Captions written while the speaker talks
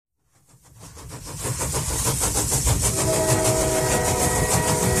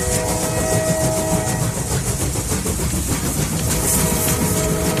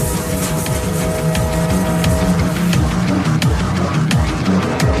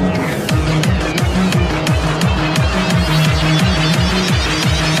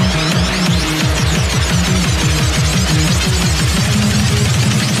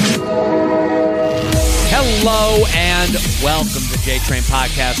Welcome to J-Train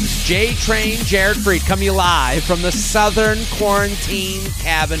Podcast. It's J-Train, Jared Freed, coming to you live from the Southern Quarantine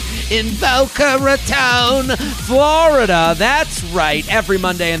Cabin in Boca Raton, Florida. That's right. Every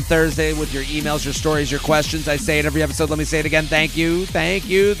Monday and Thursday with your emails, your stories, your questions. I say it every episode. Let me say it again. Thank you, thank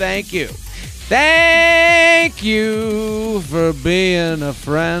you, thank you. Thank you for being a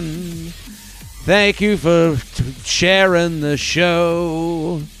friend. Thank you for sharing the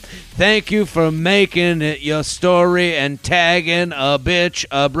show. Thank you for making it your story and tagging a bitch,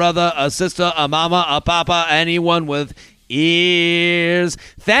 a brother, a sister, a mama, a papa, anyone with ears.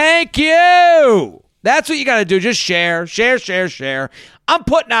 Thank you. That's what you got to do. Just share. I'm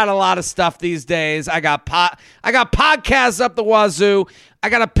putting out a lot of stuff these days. I got podcasts up the wazoo. I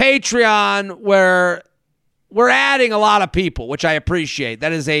got a Patreon where we're adding a lot of people, which I appreciate.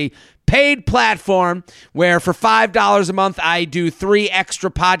 That is a paid platform where for $5 a month, I do 3 extra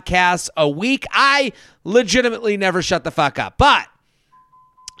podcasts a week. I legitimately never shut the fuck up. But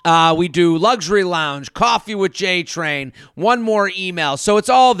we do Luxury Lounge, Coffee with J-Train, one more email. So it's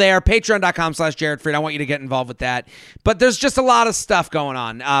all there. Patreon.com/Jared Freed. I want you to get involved with that. But there's just a lot of stuff going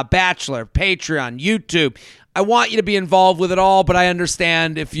on. Bachelor, Patreon, YouTube. I want you to be involved with it all, but I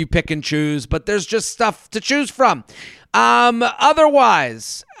understand if you pick and choose. But there's just stuff to choose from.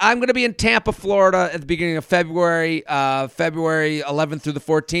 Otherwise, I'm going to be in Tampa, Florida at the beginning of February, February 11th through the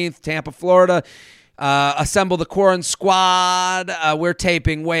 14th, Tampa, Florida. Assemble the Quarren Squad. We're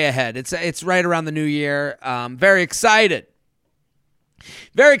taping way ahead. It's right around the new year. Very excited.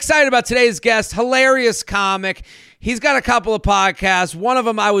 Very excited about today's guest. Hilarious comic. He's got a couple of podcasts. One of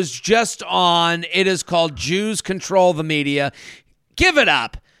them I was just on. It is called Jews Control the Media. Give it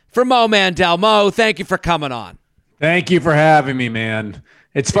up for Mo Mandel. Mo, thank you for coming on. Thank you for having me, man.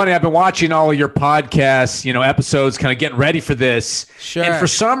 It's funny. I've been watching all of your podcasts, episodes, kind of getting ready for this. Sure. And for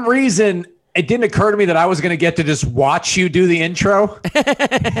some reason, it didn't occur to me that I was going to get to just watch you do the intro.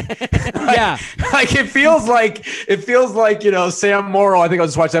 Yeah. Like it feels like, Sam Morrill, I think I'll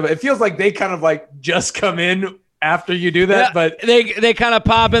just watch that, but it feels like they kind of like just come in after you do that. Yeah, but they kind of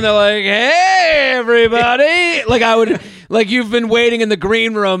pop in. They're like, "Hey, everybody!" Like you've been waiting in the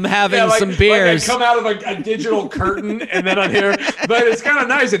green room having some beers. Like I come out of a digital curtain, and then I'm here. But it's kind of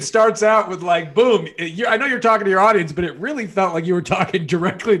nice. It starts out with like, boom. I know you're talking to your audience, but it really felt like you were talking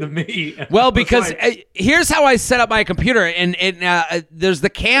directly to me. Well, because here's how I set up my computer, and there's the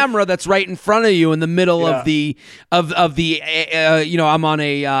camera that's right in front of you in the middle of the I'm on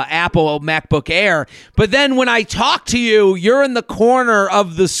a Apple MacBook Air, but then when I talk to you, you're in the corner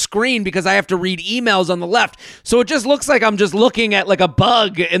of the screen because I have to read emails on the left. So it just looks like I'm just looking at like a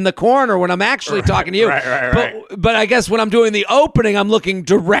bug in the corner when I'm actually talking to you. Right. But I guess when I'm doing the opening, I'm looking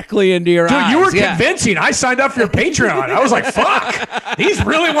directly into your eyes. Dude, you were convincing. I signed up for your Patreon. I was like, fuck, he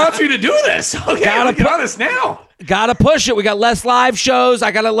really wants me to do this. Okay, gotta get on this now. Gotta push it. We got less live shows.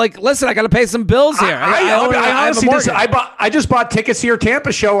 I gotta listen. I gotta pay some bills here. I honestly I just bought tickets to your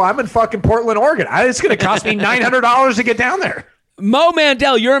Tampa show. I'm in fucking Portland, Oregon. It's gonna cost me $900 to get down there. Mo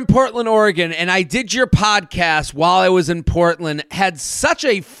Mandel, you're in Portland, Oregon, and I did your podcast while I was in Portland. Had such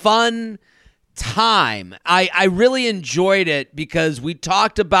a fun time. I really enjoyed it because we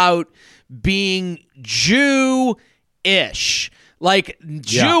talked about being Jew-ish. Like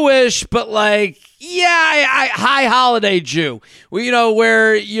Jewish, but like, high holiday Jew.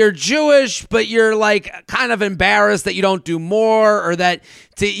 Where you're Jewish, but you're like kind of embarrassed that you don't do more, or that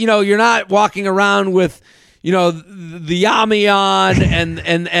you're not walking around with the yami on and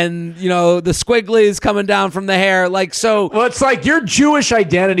the squigglies coming down from the hair. Like, so. Well, it's like your Jewish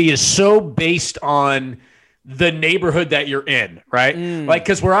identity is so based on the neighborhood that you're in, right? Like,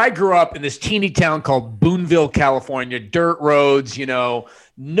 because where I grew up in this teeny town called Boonville, California, dirt roads,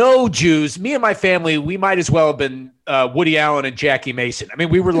 no Jews. Me and my family, we might as well have been Woody Allen and Jackie Mason. I mean,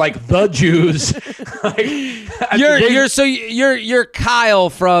 we were like the Jews. You're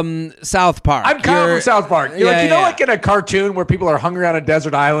Kyle from South Park. I'm Kyle from South Park. Like in a cartoon where people are hung around a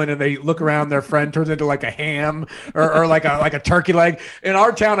desert island and they look around, their friend turns into like a ham or like a turkey leg. In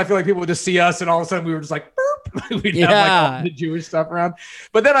our town, I feel like people would just see us and all of a sudden we were just like, burp. We'd have like all the Jewish stuff around.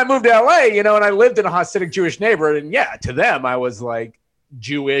 But then I moved to LA, and I lived in a Hasidic Jewish neighborhood, and to them I was like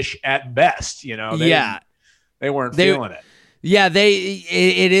Jewish at best. They weren't feeling it. Yeah,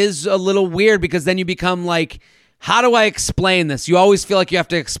 it is a little weird because then you become like, how do I explain this? You always feel like you have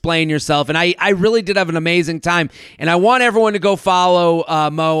to explain yourself. And I really did have an amazing time. And I want everyone to go follow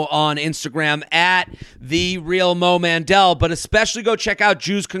Mo on Instagram at @TheRealMo Mandel, but especially go check out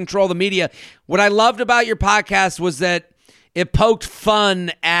Jews Control the Media. What I loved about your podcast was that it poked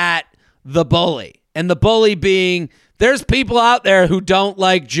fun at the bully, and the bully being there's people out there who don't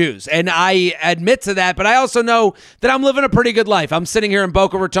like Jews, and I admit to that. But I also know that I'm living a pretty good life. I'm sitting here in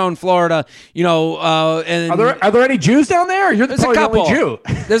Boca Raton, Florida. And are there any Jews down there? You're there's a couple. The only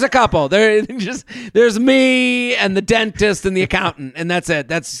Jew. There's a couple. There's me and the dentist and the accountant, and that's it.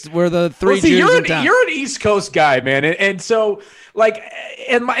 We're the three Jews in town. You're an East Coast guy, man, and so. Like,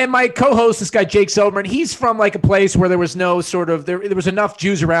 and my co-host, this guy Jake Silverman, he's from like a place where there was no sort of there was enough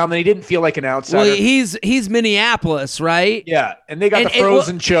Jews around, and he didn't feel like an outsider. Well, he's Minneapolis, right? Yeah, and they got the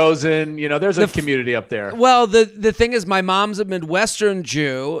Frozen Chosen. There's a community up there. Well, the thing is, my mom's a Midwestern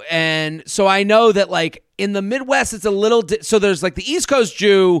Jew, and so I know that like in the Midwest, it's a little. So there's like the East Coast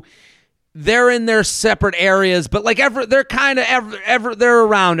Jew. They're in their separate areas, but like they're kind of they're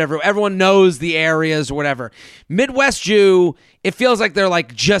around everyone knows the areas or whatever. Midwest Jew, it feels like they're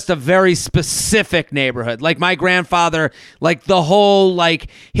like just a very specific neighborhood. Like my grandfather, like the whole like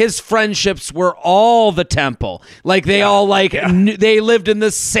his friendships were all the temple. Like they all like they lived in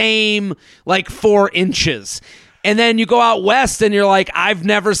the same like 4 inches. And then you go out west and you're like, I've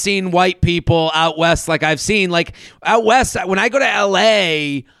never seen white people out west like I've seen. Like out west, when I go to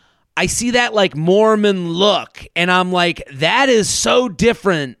LA, I see that like Mormon look, and I'm like, that is so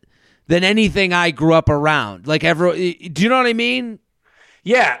different than anything I grew up around. Like, do you know what I mean?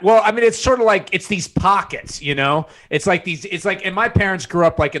 Yeah. Well, I mean, it's sort of like it's these pockets, It's like and my parents grew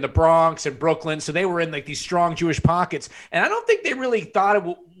up like in the Bronx and Brooklyn, so they were in like these strong Jewish pockets, and I don't think they really thought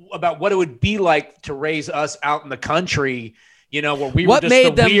about what it would be like to raise us out in the country. Where we were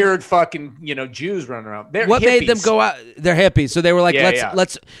just the weird fucking, Jews running around. What made them go out? They're hippies. So they were like,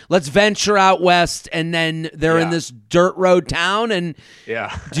 let's venture out west, and then they're in this dirt road town. And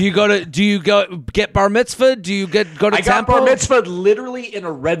do you go get bar mitzvah? Do you go to temple? I got bar mitzvah literally in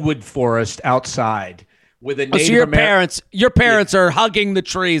a redwood forest outside with a Native your parents are hugging the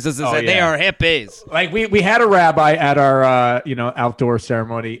trees, as I said. They are hippies. Like we had a rabbi at our outdoor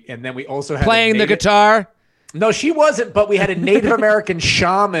ceremony, and then we also had playing the guitar. No, she wasn't, but we had a Native American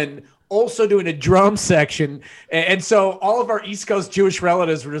shaman also doing a drum section. And so all of our East Coast Jewish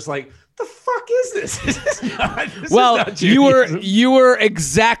relatives were just like, the fuck is this? This is not you were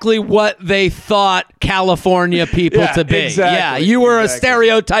exactly what they thought California people to be. Exactly, you were a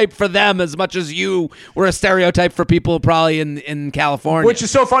stereotype for them as much as you were a stereotype for people probably in California. Which is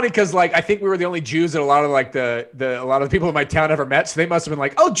so funny because like I think we were the only Jews that a lot of like a lot of the people in my town ever met. So they must have been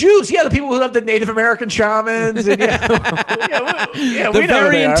like, oh, Jews, the people who love the Native American shamans, and they're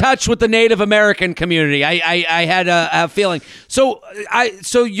very in touch with the Native American community. I had a feeling. So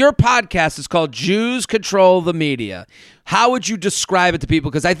your podcast is called Jews Control the Media. How would you describe it to people?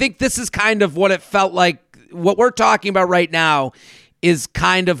 Because I think this is kind of what it felt like. What we're talking about right now is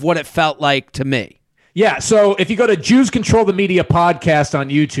kind of what it felt like to me. Yeah, so if you go to Jews Control the Media podcast on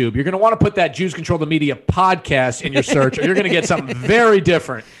YouTube, you're going to want to put that Jews Control the Media podcast in your search, or you're going to get something very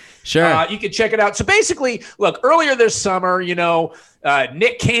different. Sure. You can check it out. So basically, look, earlier this summer,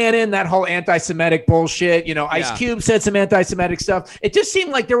 Nick Cannon, that whole anti-Semitic bullshit, Ice Cube said some anti-Semitic stuff. It just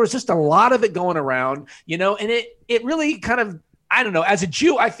seemed like there was just a lot of it going around, and it really kind of, I don't know, as a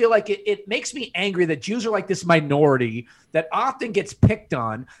Jew, I feel like it makes me angry that Jews are like this minority that often gets picked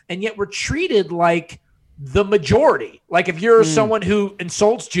on, and yet we're treated like the majority. Like if you're someone who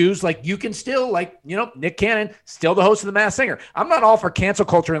insults Jews, like you can still Nick Cannon, still the host of The Masked Singer. I'm not all for cancel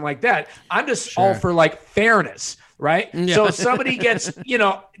culture and like that. I'm just all for like fairness. Right. Yeah. So if somebody gets,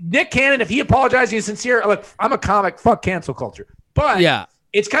 Nick Cannon, if he apologizes, he's sincere. Look, I'm a comic, fuck cancel culture. But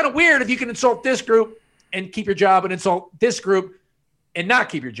it's kind of weird if you can insult this group and keep your job and insult this group and not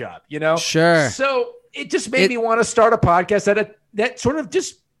keep your job, Sure. So it just made me want to start a podcast that sort of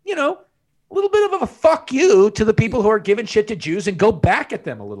just, a little bit of a fuck you to the people who are giving shit to Jews and go back at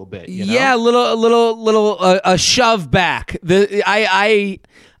them a little bit. Yeah, a little shove back.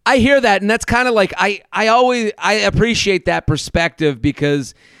 I hear that, and that's kind of like I appreciate that perspective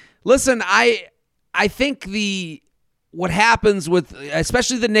because, listen, I think what happens with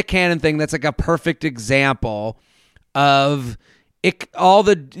especially the Nick Cannon thing, that's like a perfect example of it.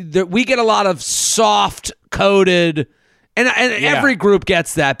 We get a lot of soft coded. And every group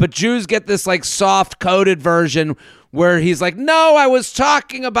gets that, but Jews get this like soft coded version where he's like, no, I was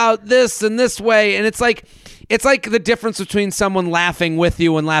talking about this and this way. And it's like the difference between someone laughing with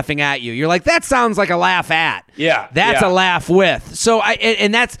you and laughing at you. You're like, that sounds like a laugh at. Yeah. That's a laugh with. So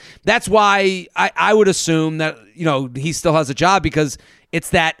that's why I would assume that, he still has a job because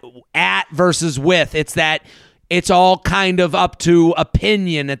it's that at versus with. It's that it's all kind of up to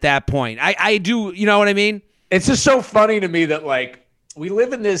opinion at that point. I do, you know what I mean? It's just so funny to me that like we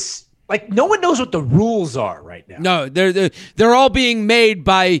live in this, like no one knows what the rules are right now. No, they're all being made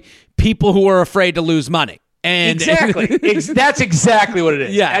by people who are afraid to lose money. And exactly. That's exactly what it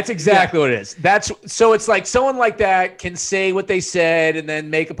is. Yeah. That's exactly what it is. So it's like someone like that can say what they said and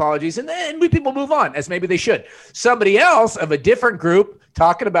then make apologies, and then people move on, as maybe they should. Somebody else of a different group,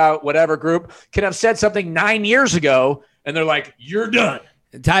 talking about whatever group, can have said something 9 years ago, and they're like, "You're done."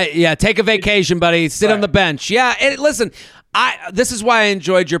 Yeah, take a vacation, buddy. Sit on the bench. Yeah, and listen, this is why I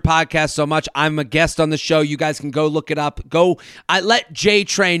enjoyed your podcast so much. I'm a guest on the show. You guys can go look it up. I let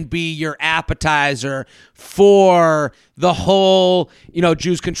J-Train be your appetizer for the whole,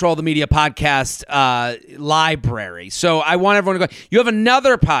 Jews Control the Media podcast library. So I want everyone to go. You have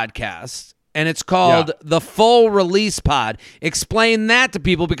another podcast, and it's called The Full Release Pod. Explain that to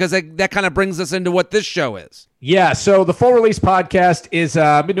people, because that kind of brings us into what this show is. Yeah, so the Full Release Podcast is,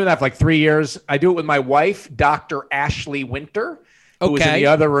 I've been doing that for like 3 years. I do it with my wife, Dr. Ashley Winter, who was in the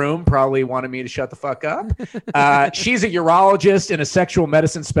other room, probably wanted me to shut the fuck up. She's a urologist and a sexual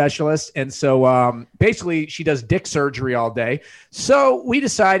medicine specialist, and so basically she does dick surgery all day. So we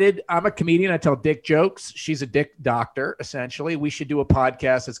decided, I'm a comedian, I tell dick jokes. She's a dick doctor, essentially. We should do a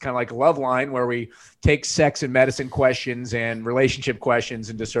podcast that's kind of like Loveline, where we take sex and medicine questions and relationship questions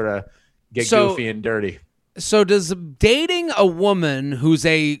and just sort of get goofy and dirty. So does dating a woman who's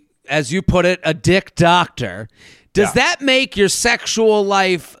as you put it, a dick doctor, does that make your sexual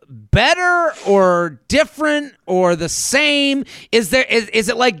life better or different or the same? Is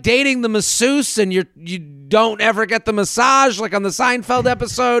it like dating the masseuse and you don't ever get the massage like on the Seinfeld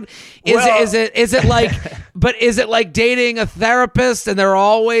episode? Is it like dating a therapist and they're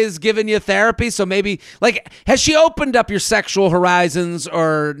always giving you therapy? So maybe has she opened up your sexual horizons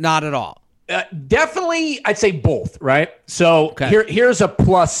or not at all? Definitely, I'd say both, right? So here's a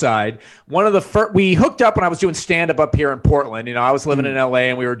plus side. One of the first, we hooked up when I was doing stand-up up here in Portland. I was living in LA,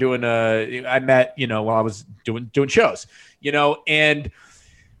 and we were doing I met, while I was doing shows, and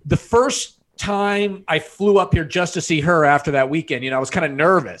the first time I flew up here just to see her after that weekend, I was kind of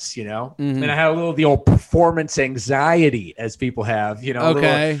nervous, and I had the old performance anxiety, as people have,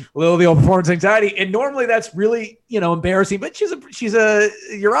 a little the old performance anxiety. And normally that's really, embarrassing, but she's a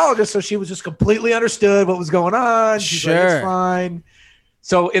urologist. So she was just completely understood what was going on. She's like, it's fine.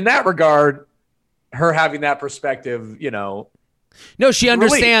 So in that regard, her having that perspective, No, she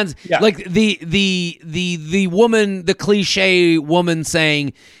understands. Yeah. Like the woman, the cliche woman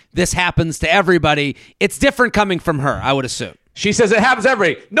saying this happens to everybody. It's different coming from her, I would assume. She says it happens to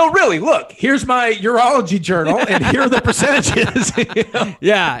everybody. No, really, look, here's my urology journal, and here are the percentages.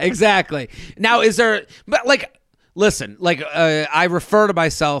 Yeah, exactly. Now, listen, I refer to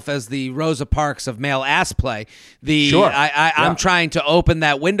myself as the Rosa Parks of male ass play. I'm trying to open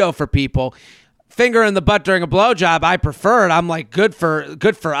that window for people. Finger in the butt during a blowjob, I prefer it. I'm like, good for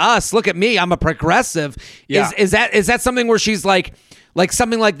us. Look at me, I'm a progressive. Yeah. Is that something where she's like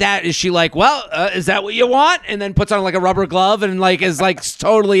something like that? Is she like, well, is that what you want? And then puts on like a rubber glove and is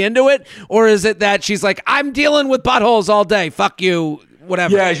totally into it? Or is it that she's like, I'm dealing with buttholes all day. Fuck you.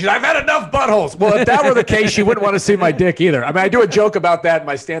 Whatever. Yeah, I've had enough buttholes. Well, if that were the case, she wouldn't want to see my dick either. I mean, I do a joke about that in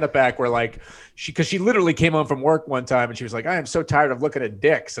my stand-up act where she literally came home from work one time and she was like, I am so tired of looking at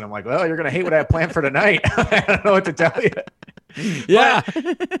dicks. And I'm like, well, you're going to hate what I have planned for tonight. I don't know what to tell you. Yeah.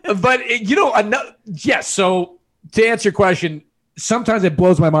 So to answer your question, sometimes it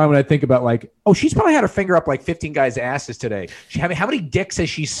blows my mind when I think about she's probably had her finger up 15 guys' asses today. How many dicks has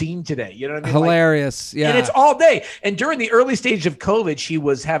she seen today? You know what I mean? Hilarious. Yeah. And it's all day. And during the early stage of COVID, she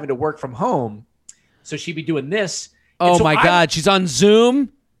was having to work from home. So she'd be doing this. Oh my God. She's on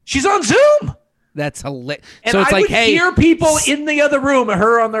Zoom? She's on Zoom. That's hilarious. And so it's I would hear people in the other room,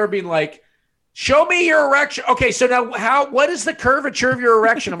 her on there being like, show me your erection. Okay, so now what is the curvature of your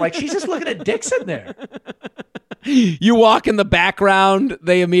erection? I'm like, she's just looking at dicks in there. You walk in the background,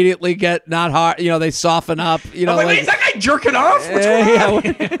 they immediately get not hard. They soften up. Wait, is that guy jerking off? What's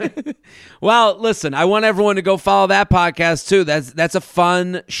going on? Well, listen, I want everyone to go follow that podcast too. That's a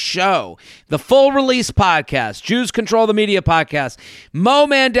fun show. The Full Release Podcast, Jews Control the Media Podcast. Mo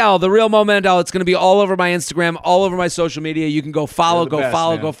Mandel, the real Mo Mandel. It's going to be all over my Instagram, all over my social media. You can go follow, go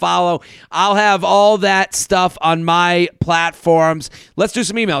follow. I'll have all that stuff on my platforms. Let's do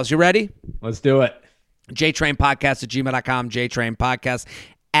some emails. You ready? Let's do it. JTrainPodcast@gmail.com,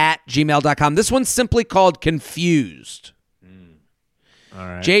 JTrainPodcast@gmail.com. This one's simply called Confused. All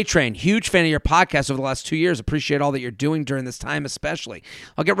right. J-Train, huge fan of your podcast over the last 2 years. Appreciate all that you're doing during this time, especially.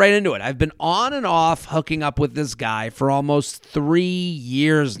 I'll get right into it. I've been on and off hooking up with this guy for almost 3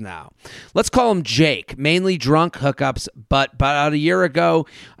 years now. Let's call him Jake. Mainly drunk hookups, but about a year ago,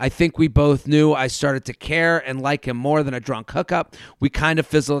 I think we both knew I started to care and like him more than a drunk hookup. We kind of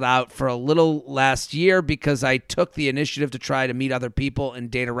fizzled out for a little last year because I took the initiative to try to meet other people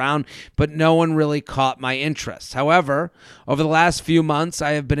and date around, but no one really caught my interest. However, over the last few months,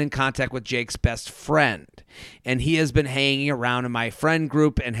 I have been in contact with Jake's best friend, and he has been hanging around in my friend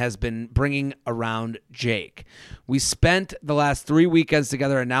group and has been bringing around Jake. We spent the last 3 weekends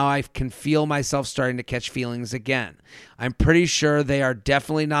together, and now I can feel myself starting to catch feelings again. I'm pretty sure they are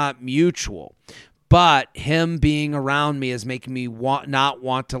definitely not mutual, but him being around me is making me not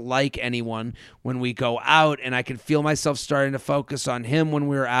want to like anyone when we go out, and I can feel myself starting to focus on him when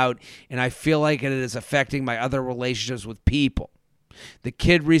we're out, and I feel like it is affecting my other relationships with people. The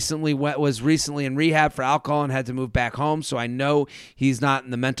kid was recently in rehab for alcohol and had to move back home, so I know he's not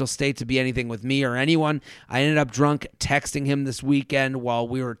in the mental state to be anything with me or anyone. I ended up drunk texting him this weekend while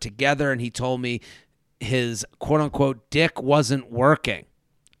we were together, and he told me his quote-unquote dick wasn't working.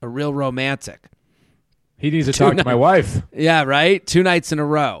 A real romantic. He needs to talk to my wife. Yeah, right? 2 nights in a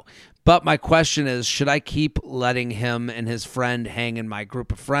row. But my question is, should I keep letting him and his friend hang in my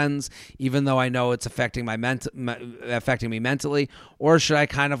group of friends, even though I know it's affecting affecting me mentally? Or should I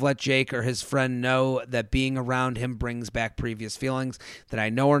kind of let Jake or his friend know that being around him brings back previous feelings that I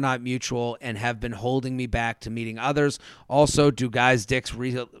know are not mutual and have been holding me back to meeting others? Also, do guys' dicks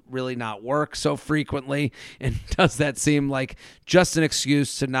really not work so frequently? And does that seem like just an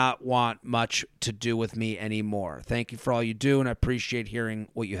excuse to not want much to do with me anymore? Thank you for all you do, and I appreciate hearing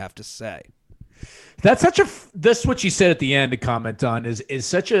what you have to say. That's what you said at the end to comment on is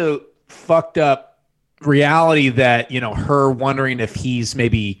such a fucked up reality that, her wondering if he's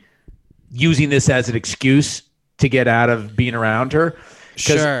maybe using this as an excuse to get out of being around her.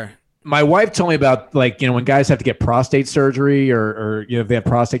 Sure. My wife told me about, when guys have to get prostate surgery or if they have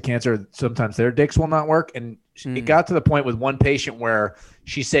prostate cancer, sometimes their dicks will not work. And it got to the point with one patient where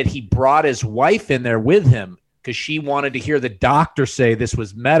she said he brought his wife in there with him because she wanted to hear the doctor say this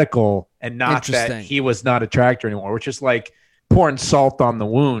was medical and not that he was not attracted anymore, which is like pouring salt on the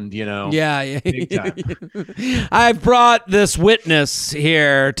wound, Yeah. Big time. I brought this witness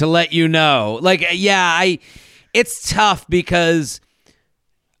here to let you know. It's tough because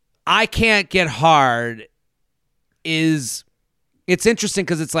I can't get hard. It's interesting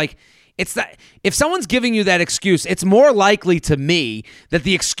because it's like, it's that if someone's giving you that excuse, it's more likely to me that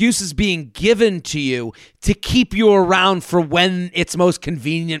the excuse is being given to you to keep you around for when it's most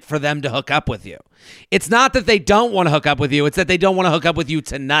convenient for them to hook up with you. It's not that they don't want to hook up with you. It's that they don't want to hook up with you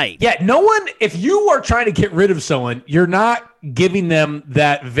tonight. Yeah, if you are trying to get rid of someone, you're not giving them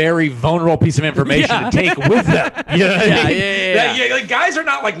that very vulnerable piece of information to take with them. You know what I mean? Like, guys are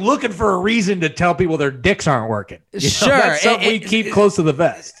not looking for a reason to tell people their dicks aren't working. Sure. That's something we keep close to the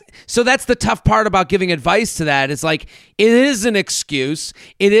vest. So that's the tough part about giving advice to that. It's like, it is an excuse.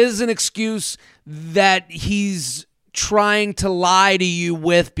 It is an excuse that he's trying to lie to you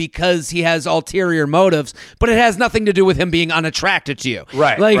with because he has ulterior motives, but it has nothing to do with him being unattracted to you.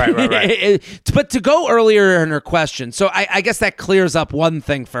 Right. But to go earlier in her question, so I guess that clears up one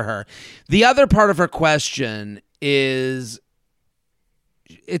thing for her. The other part of her question is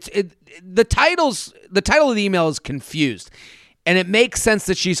the title of the email is confused. And it makes sense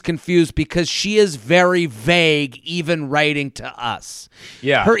that she's confused because she is very vague, even writing to us.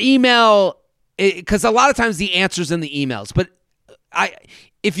 Yeah. Her email, because a lot of times the answer's in the emails, but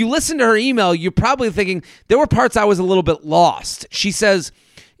if you listen to her email, you're probably thinking there were parts I was a little bit lost. She says,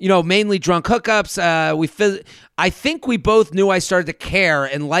 mainly drunk hookups. I think we both knew I started to care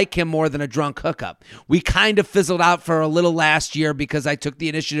and like him more than a drunk hookup. We kind of fizzled out for a little last year because I took the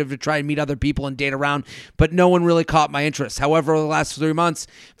initiative to try and meet other people and date around, but no one really caught my interest. However, over the last few months,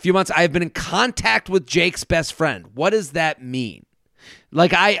 I have been in contact with Jake's best friend. What does that mean?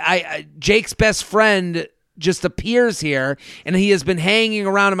 Jake's best friend just appears here, and he has been hanging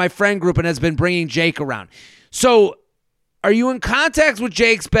around in my friend group and has been bringing Jake around. So are you in contact with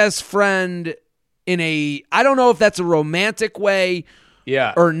Jake's best friend I don't know if that's a romantic way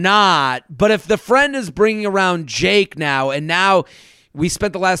or not, but if the friend is bringing around Jake now, and now we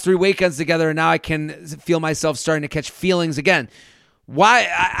spent the last 3 weekends together, and now I can feel myself starting to catch feelings again. Why?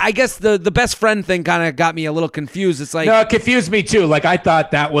 I guess the best friend thing kind of got me a little confused. It's like, no, it confused me too. I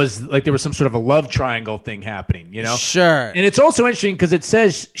thought that was there was some sort of a love triangle thing happening, Sure. And it's also interesting because it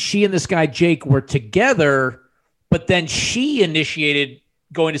says she and this guy Jake were together, but then she initiated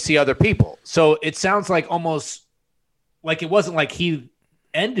going to see other people. So it sounds like almost like it wasn't like he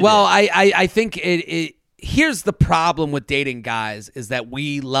ended well, it. I think it here's the problem with dating guys is that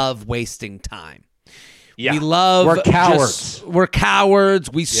we love wasting time. Yeah. We love we're cowards. We're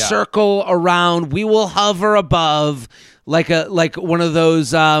cowards. We circle around. We will hover above like one of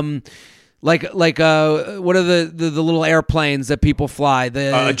those what are the little airplanes that people fly?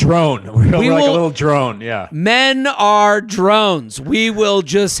 A drone. We're like a little drone. Yeah. Men are drones. We will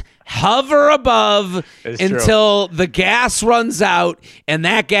just hover above until the gas runs out, and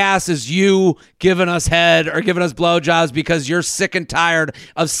that gas is you giving us head or giving us blowjobs because you're sick and tired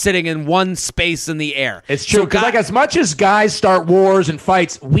of sitting in one space in the air. It's true. Because like as much as guys start wars and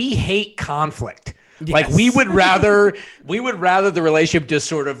fights, we hate conflict. Yes. Like we would rather the relationship just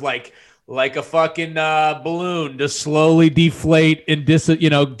sort of like a fucking balloon to slowly deflate and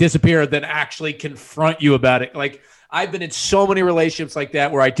disappear than actually confront you about it. Like I've been in so many relationships like that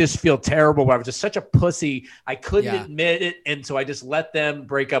where I just feel terrible, where I was just such a pussy. I couldn't admit it. And so I just let them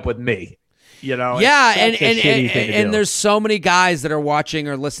break up with me. Yeah, and there's so many guys that are watching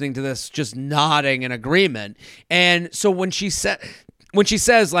or listening to this just nodding in agreement. And so when she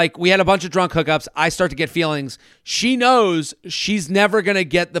says, like, we had a bunch of drunk hookups, I start to get feelings, she knows she's never going to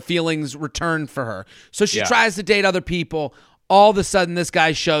get the feelings returned for her. So she tries to date other people. All of a sudden, this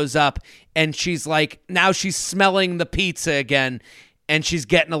guy shows up, and she's like, now she's smelling the pizza again, and she's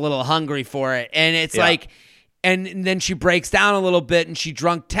getting a little hungry for it. And it's like, and then she breaks down a little bit, and she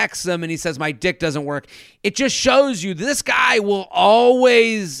drunk texts him, and he says, my dick doesn't work. It just shows you this guy will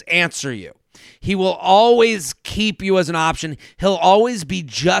always answer you. He will always keep you as an option. He'll always be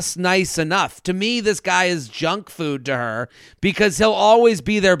just nice enough. To me, this guy is junk food to her because he'll always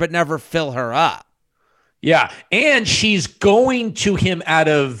be there but never fill her up. Yeah, and she's going to him out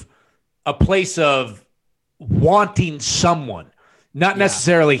of a place of wanting someone, not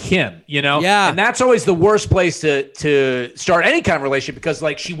necessarily him, Yeah. And that's always the worst place to start any kind of relationship because,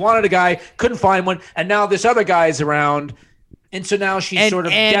 like, she wanted a guy, couldn't find one, and now this other guy is around. And so now she's sort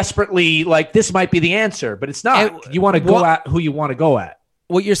of desperately like, this might be the answer, but it's not. You want to go at who you want to go at.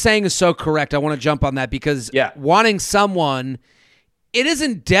 What you're saying is so correct. I want to jump on that because wanting someone, it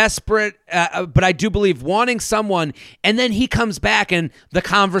isn't desperate, but I do believe wanting someone, and then he comes back and the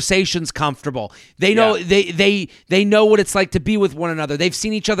conversation's comfortable. They know they know what it's like to be with one another. They've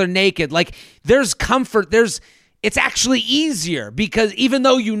seen each other naked. Like there's comfort. It's actually easier because even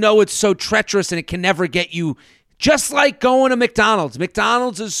though it's so treacherous and it can never get you. Just like going to McDonald's.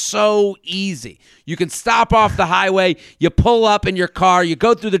 McDonald's is so easy. You can stop off the highway, you pull up in your car, you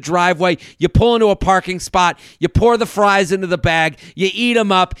go through the driveway, you pull into a parking spot, you pour the fries into the bag, you eat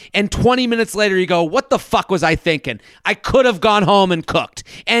them up, and 20 minutes later you go, what the fuck was I thinking? I could have gone home and cooked.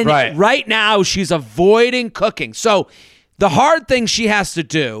 And right now she's avoiding cooking. So the hard thing she has to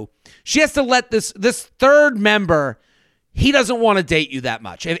do, she has to let this third member, he doesn't want to date you that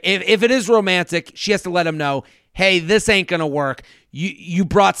much. If it is romantic, she has to let him know, hey, this ain't going to work. You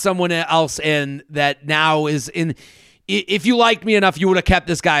brought someone else in that now is in. If you liked me enough, you would have kept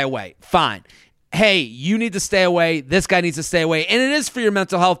this guy away. Fine. Hey, you need to stay away. This guy needs to stay away. And it is for your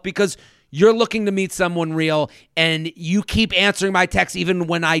mental health because you're looking to meet someone real and you keep answering my texts even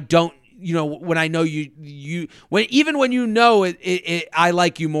when I don't, when I know even when you know it, I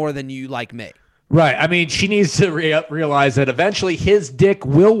like you more than you like me. Right. I mean, she needs to realize that eventually his dick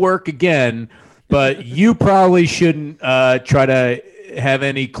will work again. But you probably shouldn't try to have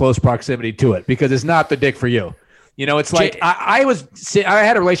any close proximity to it because it's not the dick for you. It's like I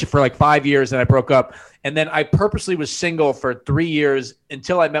had a relationship for like 5 years and I broke up. And then I purposely was single for 3 years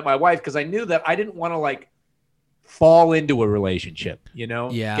until I met my wife because I knew that I didn't want to like fall into a relationship,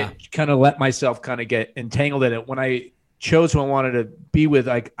 kind of let myself kind of get entangled in it. When I chose who I wanted to be with,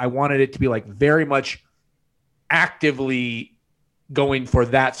 like I wanted it to be like very much actively going for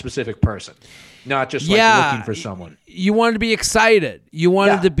that specific person. Not just like looking for someone. You wanted to be excited. You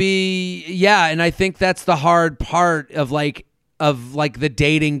wanted to be, and I think that's the hard part of the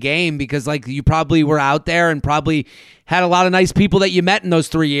dating game because like you probably were out there and probably had a lot of nice people that you met in those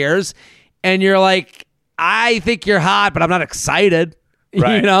 3 years, and you're like, I think you're hot, but I'm not excited.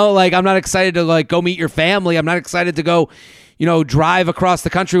 Right. Like I'm not excited to like go meet your family. I'm not excited to go, drive across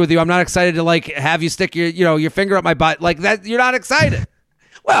the country with you. I'm not excited to like have you stick your finger up my butt like that. You're not excited.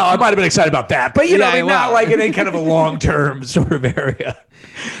 Well, I might have been excited about that, but not like in any kind of a long-term sort of area.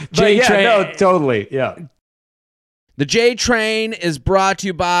 But no, totally, yeah. The J Train is brought to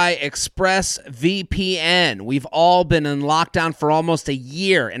you by ExpressVPN. We've all been in lockdown for almost a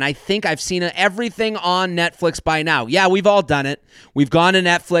year, and I think I've seen everything on Netflix by now. Yeah, we've all done it. We've gone to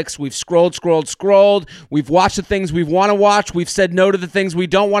Netflix. We've scrolled. We've watched the things we want to watch. We've said no to the things we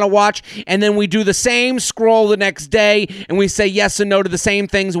don't want to watch, and then we do the same scroll the next day, and we say yes and no to the same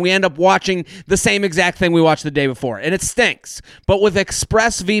things, and we end up watching the same exact thing we watched the day before, and it stinks. But with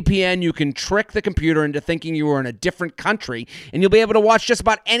ExpressVPN, you can trick the computer into thinking you are in a different country, and you'll be able to watch just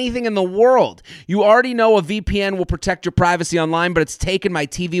about anything in the world. You already know a VPN will protect your privacy online, but it's taken my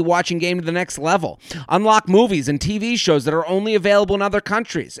TV watching game to the next level. Unlock movies and TV shows that are only available in other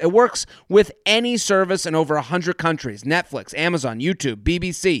countries. It works with any service in over 100 countries. Netflix, Amazon, YouTube,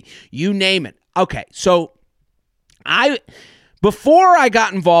 BBC, you name it. Okay, so before I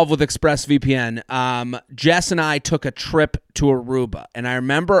got involved with ExpressVPN, Jess and I took a trip to Aruba, and I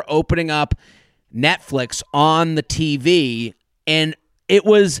remember opening up Netflix on the TV, and it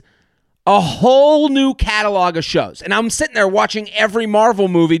was a whole new catalog of shows. And I'm sitting there watching every Marvel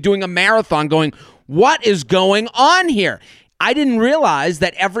movie, doing a marathon, going, what is going on here? I didn't realize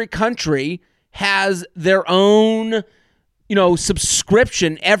that every country has their own,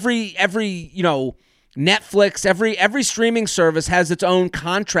 subscription. Every Netflix, every streaming service has its own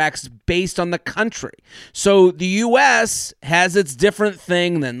contracts based on the country. So the U.S. has its different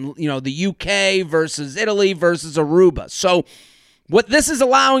thing than, the U.K. versus Italy versus Aruba. So what this is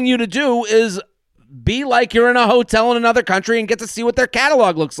allowing you to do is be like you're in a hotel in another country and get to see what their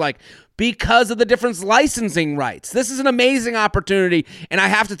catalog looks like because of the different licensing rights. This is an amazing opportunity, and I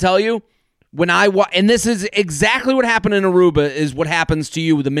have to tell you, and this is exactly what happened in Aruba, is what happens to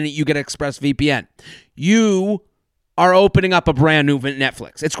you the minute you get ExpressVPN. You are opening up a brand new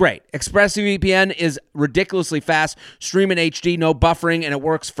Netflix. It's great. ExpressVPN is ridiculously fast, stream in HD, no buffering, and it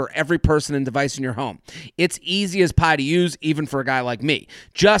works for every person and device in your home. It's easy as pie to use, even for a guy like me.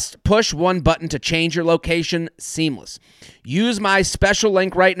 Just push one button to change your location. Seamless. Use my special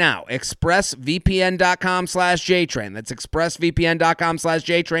link right now, expressvpn.com/JTrain. That's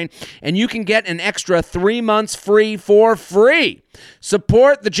expressvpn.com/JTrain, and you can get an extra 3 months free for free.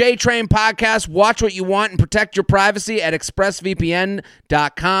 Support the J-Train podcast. Watch what you want and protect your privacy at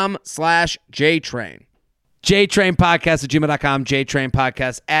expressvpn.com/JTrain. J-Train podcast at gmail.com, J-Train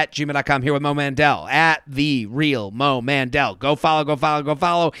podcast at gmail.com. Here with Mo Mandel at The Real Mo Mandel. Go follow the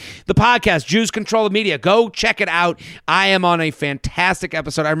podcast, Jews Control the Media. Go check it out. I am on a fantastic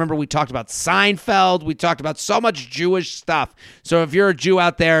episode. I remember we talked about Seinfeld. We talked about so much Jewish stuff. So if you're a Jew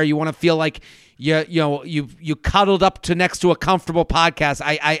out there, you want to feel like you cuddled up next to a comfortable podcast,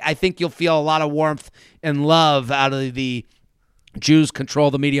 I think you'll feel a lot of warmth and love out of the Jews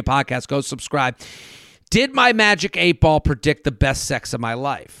Control the Media podcast. Go subscribe. Did my Magic 8-Ball predict the best sex of my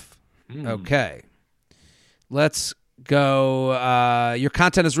life? Okay. Let's go. Your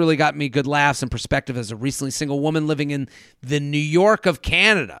content has really got me good laughs and perspective as a recently single woman living in the New York of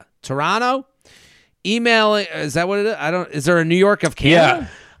Canada. Toronto? Email, is that what it is? Is there a New York of Canada?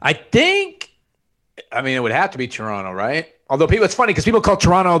 Yeah. It would have to be Toronto, right? Although it's funny because people call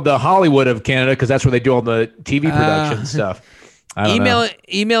Toronto the Hollywood of Canada because that's where they do all the TV production stuff.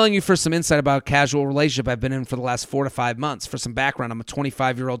 Emailing you for some insight about a casual relationship I've been in for the last 4 to 5 months. For some background, I'm a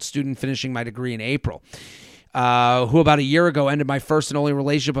 25-year-old student finishing my degree in April, who about a year ago ended my first and only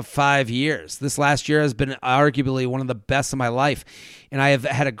relationship of 5 years. This last year has been arguably one of the best of my life, and I have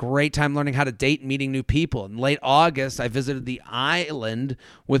had a great time learning how to date and meeting new people. In late August, I visited the island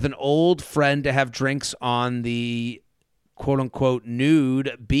with an old friend to have drinks on the quote-unquote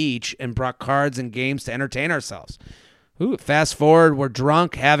nude beach and brought cards and games to entertain ourselves. Ooh, fast forward, we're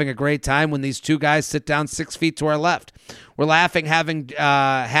drunk, having a great time when these two guys sit down 6 feet to our left. We're laughing, having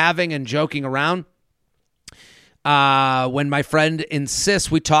and joking around. When my friend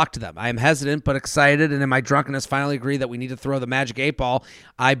insists we talk to them, I am hesitant but excited, and in my drunkenness finally agree that we need to throw the Magic 8-Ball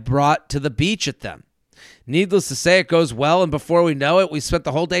I brought to the beach at them. Needless to say, it goes well, and before we know it, we spent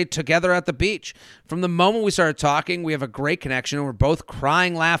the whole day together at the beach. From the moment we started talking, we have a great connection, and we're both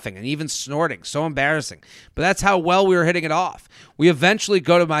crying, laughing, and even snorting. So embarrassing. But that's how well we were hitting it off. We eventually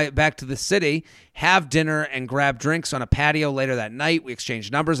go back to the city, have dinner, and grab drinks on a patio later that night. We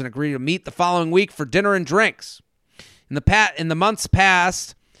exchange numbers and agree to meet the following week for dinner and drinks. In the months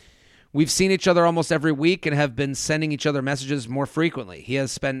past, we've seen each other almost every week and have been sending each other messages more frequently. He has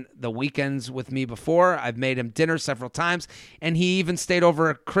spent the weekends with me before. I've made him dinner several times, and he even stayed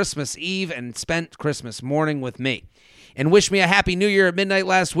over Christmas Eve and spent Christmas morning with me and wished me a happy new year at midnight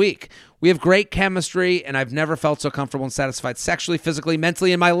last week. We have great chemistry, and I've never felt so comfortable and satisfied sexually, physically,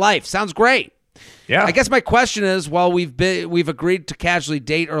 mentally in my life. Sounds great. Yeah. I guess my question is, while we've agreed to casually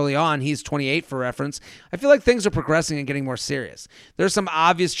date early on, he's 28 for reference, I feel like things are progressing and getting more serious. There's some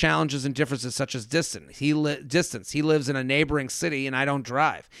obvious challenges and differences such as distance. He lives in a neighboring city and I don't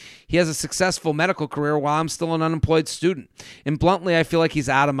drive. He has a successful medical career while I'm still an unemployed student. And bluntly, I feel like he's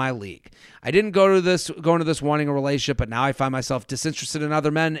out of my league. I didn't go into this wanting a relationship, but now I find myself disinterested in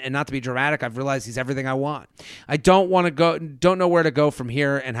other men, and not to be dramatic, I've realized he's everything I want. I don't know where to go from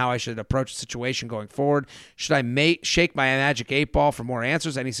here and how I should approach the situation going forward. Should I shake my magic 8-ball for more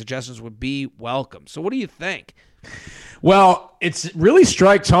answers? Any suggestions would be welcome. So what do you think? Well, it really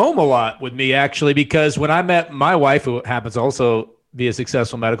strikes home a lot with me, actually, because when I met my wife, who happens also be a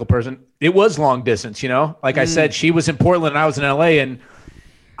successful medical person, it was long distance, Like I said, she was in Portland and I was in LA, and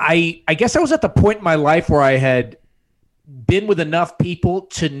I guess I was at the point in my life where I had been with enough people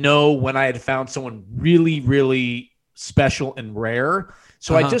to know when I had found someone really, really special and rare.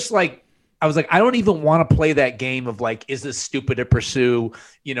 So I was like, I don't even want to play that game of like, is this stupid to pursue?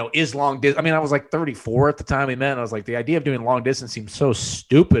 Is long distance? I mean, I was like 34 at the time we met. And I was like, the idea of doing long distance seems so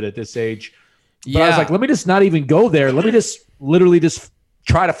stupid at this age. But I was like, let me just not even go there. Let me just literally just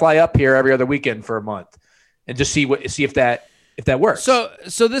try to fly up here every other weekend for a month and just see if that works.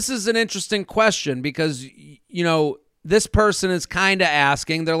 So this is an interesting question because, this person is kind of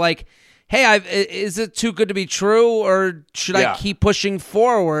asking, they're like, hey, is it too good to be true, or should I keep pushing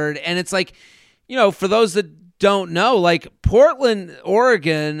forward? And it's like, for those that don't know, like Portland,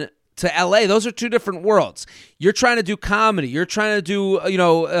 Oregon to LA, those are two different worlds. You're trying to do comedy. You're trying to do,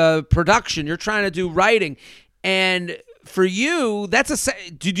 production. You're trying to do writing. And for you,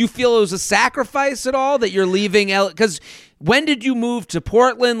 did you feel it was a sacrifice at all that you're leaving LA? Because when did you move to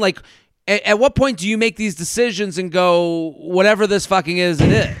Portland? Like, at what point do you make these decisions and go, whatever this fucking is,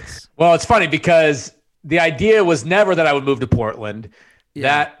 it is? Well, it's funny because the idea was never that I would move to Portland. Yeah.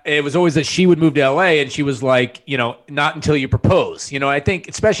 That it was always that she would move to LA, and she was like, not until you propose. I think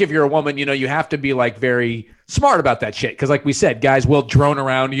especially if you're a woman, you have to be like very smart about that shit. Cause like we said, guys will drone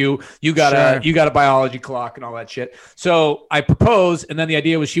around you. You got a biology clock and all that shit. So I proposed, and then the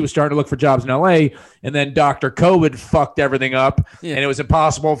idea was she was starting to look for jobs in LA, and then Dr. COVID fucked everything up. Yeah. And it was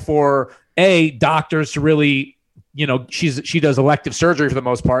impossible for doctors to really, she does elective surgery for the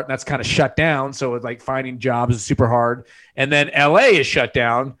most part, and that's kind of shut down. So it's like finding jobs is super hard. And then LA is shut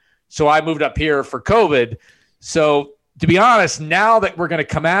down. So I moved up here for COVID. So to be honest, now that we're going to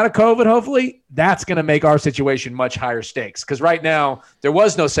come out of COVID, hopefully that's going to make our situation much higher stakes. Because right now there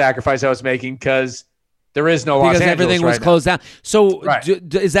was no sacrifice I was making because there is no Los Angeles. Because everything was closed down. So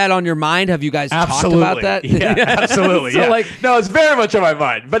is that on your mind? Have you guys talked about that? Yeah, absolutely. So no, it's very much on my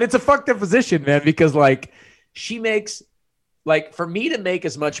mind. But it's a fucked up position, man, because like she makes, like for me to make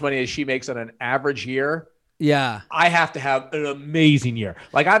as much money as she makes on an average year, I have to have an amazing year.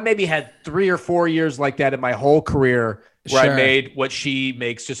 Like I maybe had 3 or 4 years like that in my whole career where I made what she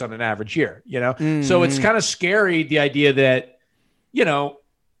makes just on an average year, Mm-hmm. So it's kind of scary, the idea that,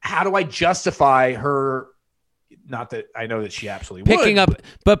 how do I justify her? Not that I know that she absolutely picking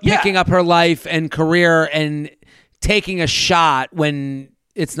up her life and career and taking a shot when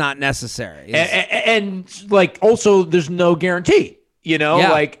it's not necessary. And like, also there's no guarantee,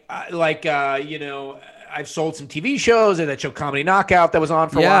 I've sold some TV shows, and that show Comedy Knockout that was on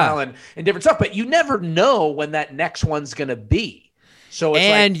for a while and different stuff, but you never know when that next one's going to be. So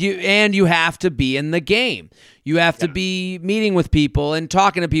it's you have to be in the game. You have to be meeting with people and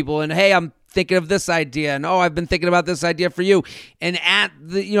talking to people and, hey, I'm thinking of this idea, and I've been thinking about this idea for you. And at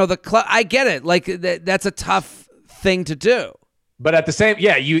the the club, I get it. Like that's a tough thing to do. But at the same,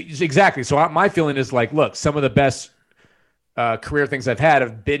 exactly. So my feeling is like, look, some of the best career things I've had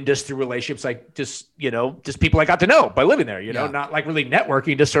have been just through relationships, like just people I got to know by living there, not like really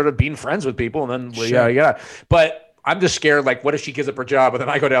networking, just sort of being friends with people. And then, but I'm just scared. Like, what if she gives up her job and then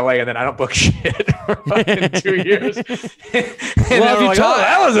I go to LA and then I don't book shit for fucking 2 years?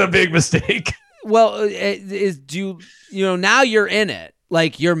 That was a big mistake. Well, now you're in it.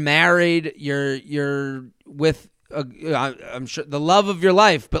 Like you're married, you're with, I'm sure the love of your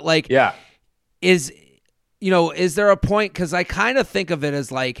life, but like, is there a point? Cause I kind of think of it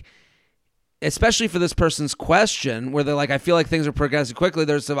as like, especially for this person's question where they're like, I feel like things are progressing quickly.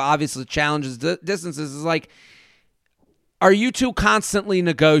 There's some obviously challenges, distances. Is like, are you two constantly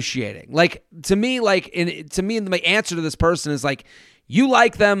negotiating? Like to me, my answer to this person is like, you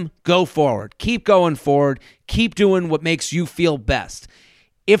like them, go forward, keep going forward, keep doing what makes you feel best.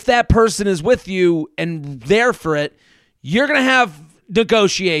 If that person is with you and there for it, you're going to have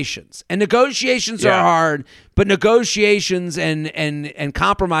negotiations, and negotiations are hard, but negotiations and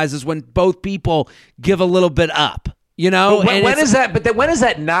compromises when both people give a little bit up. But when is that? But then when is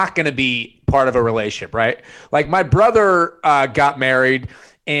that not going to be part of a relationship, right? Like my brother got married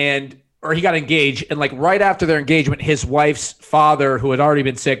or he got engaged, and like right after their engagement, his wife's father, who had already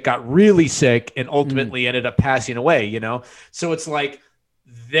been sick, got really sick and ultimately ended up passing away. So it's like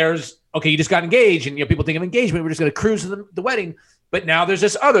you just got engaged, and people think of engagement, we're just going to cruise to the wedding, but now there's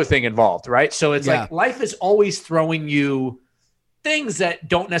this other thing involved, right? So it's like life is always throwing you things that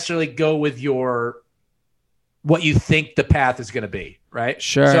don't necessarily go with what you think the path is going to be, right?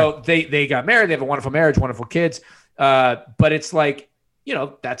 Sure. So they got married. They have a wonderful marriage, wonderful kids. But it's like,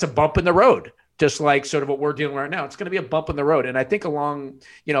 that's a bump in the road, just like sort of what we're dealing with right now. It's going to be a bump in the road. And I think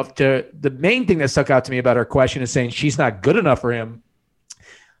the main thing that stuck out to me about her question is saying she's not good enough for him.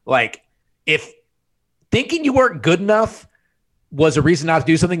 Like, if thinking you weren't good enough was a reason not to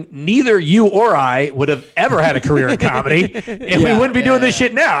do something, neither you or I would have ever had a career in comedy, and we wouldn't be doing this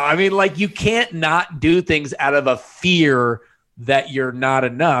shit now. I mean, like, you can't not do things out of a fear that you're not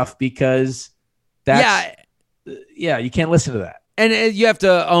enough, because you can't listen to that. And you have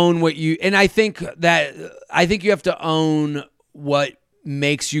to own I think you have to own what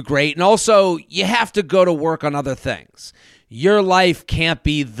makes you great. And also you have to go to work on other things. Your life can't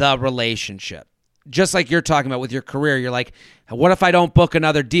be the relationship. Just like you're talking about with your career, you're like, what if I don't book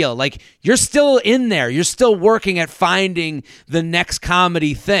another deal? Like, you're still in there. You're still working at finding the next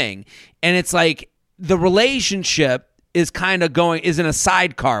comedy thing. And it's like the relationship is kind of is in a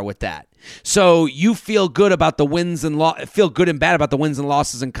sidecar with that. So you feel good about the wins and feel good and bad about the wins and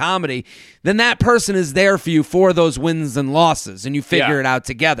losses in comedy. Then that person is there for you for those wins and losses, and you figure it out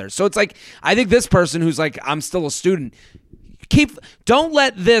together. So it's like, I think this person who's like, I'm still a student, don't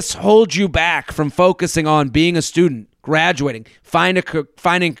let this hold you back from focusing on being a student, graduating, finding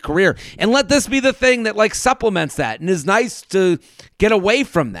a career, and let this be the thing that like supplements that and is nice to get away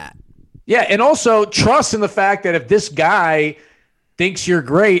from that. Yeah, and also trust in the fact that if this guy thinks you're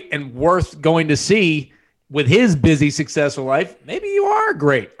great and worth going to see with his busy, successful life, maybe you are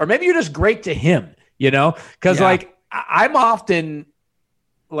great, or maybe you're just great to him, because like I'm often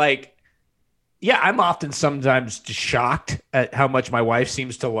like, I'm often sometimes just shocked at how much my wife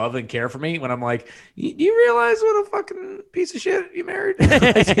seems to love and care for me, when I'm like, do you realize what a fucking piece of shit you married?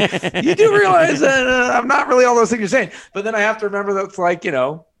 You do realize that I'm not really all those things you're saying. But then I have to remember that it's like,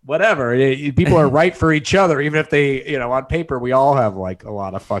 whatever. People are right for each other, even if they, on paper, we all have like a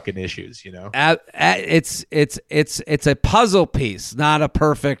lot of fucking issues, It's a puzzle piece, not a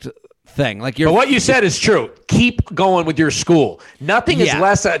perfect thing. But what you said is true. Keep going with your school. Nothing is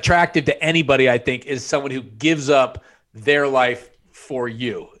less attractive to anybody, I think, is someone who gives up their life for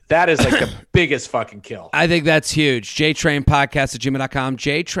you. That is like the biggest fucking kill. I think that's huge. JTrainPodcast@gmail.com.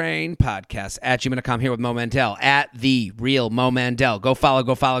 JTrainPodcast@gmail.com. Here with Mo Mandel at The Real Mo Mandel. Go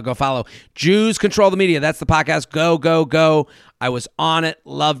follow. Jews Control the Media. That's the podcast. Go. I was on it.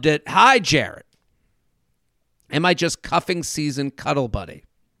 Loved it. Hi, Jared. Am I just cuffing season cuddle buddy?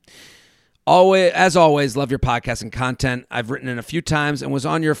 As always, love your podcast and content. I've written in a few times and was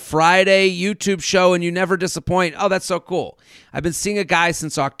on your Friday YouTube show, and you never disappoint. Oh, that's so cool. I've been seeing a guy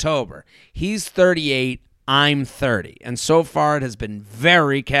since October. He's 38. I'm 30, and so far it has been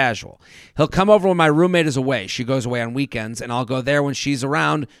very casual. He'll come over when my roommate is away. She goes away on weekends, and I'll go there when she's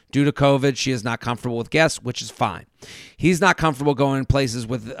around. Due to COVID, she is not comfortable with guests, which is fine. He's not comfortable going places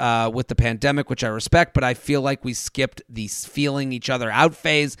with the pandemic, which I respect, but I feel like we skipped the feeling each other out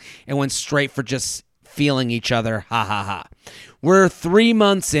phase and went straight for just feeling each other. Ha ha ha. We're 3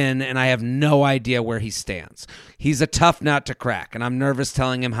 months in, and I have no idea where he stands. He's a tough nut to crack, and I'm nervous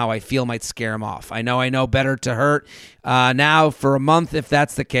telling him how I feel might scare him off. I know better to hurt now for a month if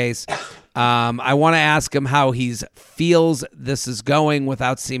that's the case. I want to ask him how he feels this is going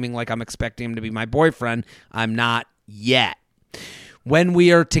without seeming like I'm expecting him to be my boyfriend. I'm not yet. When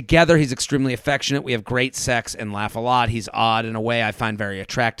we are together, he's extremely affectionate. We have great sex and laugh a lot. He's odd in a way I find very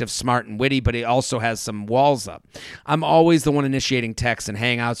attractive, smart and witty, but he also has some walls up. I'm always the one initiating texts and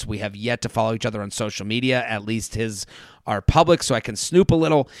hangouts. We have yet to follow each other on social media. At least his are public, so I can snoop a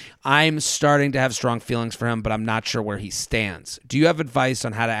little. I'm starting to have strong feelings for him, but I'm not sure where he stands. Do you have advice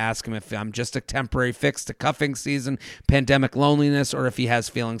on how to ask him if I'm just a temporary fix to cuffing season, pandemic loneliness, or if he has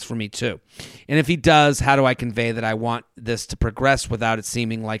feelings for me too? And if he does, how do I convey that I want this to progress without it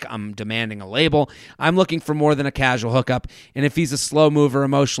seeming like I'm demanding a label? I'm looking for more than a casual hookup, and if he's a slow mover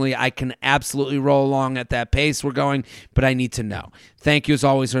emotionally, I can absolutely roll along at that pace we're going, but I need to know. Thank you as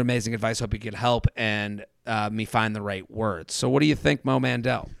always for amazing advice. Hope you could help and me find the right words. So what do you think, Mo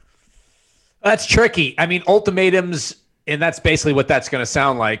Mandel? That's tricky. I mean, ultimatums And that's basically what that's going to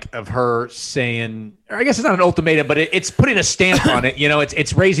sound like, of her saying, or I guess it's not an ultimatum, but it's putting a stamp on it.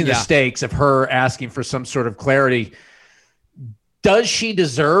 It's raising the stakes of her asking for some sort of clarity. Does she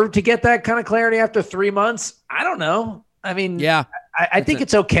deserve to get that kind of clarity after 3 months? I don't know. I mean, I think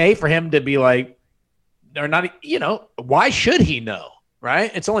it's okay for him to be like, or not, why should he know?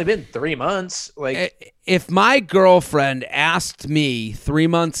 Right? It's only been 3 months. Like, if my girlfriend asked me 3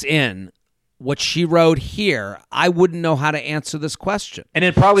 months in what she wrote here, I wouldn't know how to answer this question. And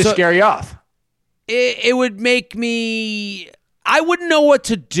it'd probably scare you off. It would make me... I wouldn't know what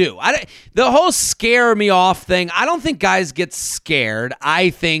to do. The whole scare me off thing, I don't think guys get scared.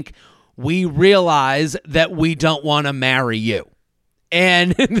 I think we realize that we don't want to marry you.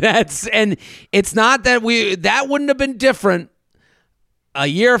 And it's not that that wouldn't have been different a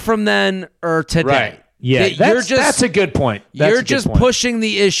year from then or today. Right. Yeah, that's a good point. You're just pushing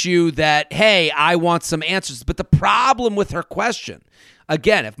the issue that, hey, I want some answers. But the problem with her question,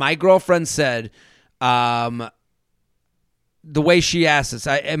 again, if my girlfriend said, the way she asked this,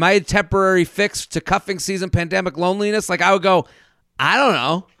 am I a temporary fix to cuffing season, pandemic, loneliness? Like, I would go, I don't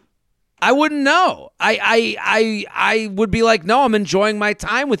know. I wouldn't know. I would be like, no, I'm enjoying my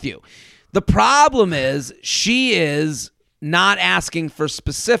time with you. The problem is she is not asking for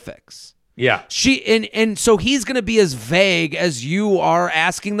specifics. Yeah. And so he's going to be as vague as you are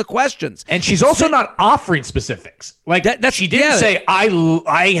asking the questions. And she's also not offering specifics. Like, she didn't say,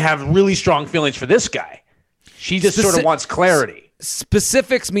 I have really strong feelings for this guy. She just sort of wants clarity.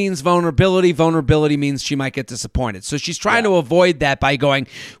 Specifics means vulnerability. Vulnerability means she might get disappointed. So she's trying to avoid that by going,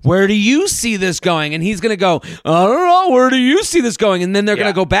 where do you see this going? And he's going to go, I don't know, where do you see this going? And then they're going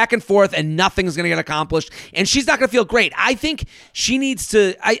to go back and forth and nothing's going to get accomplished. And she's not going to feel great. I think she needs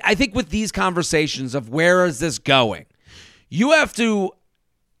to, I think with these conversations of where is this going, you have to,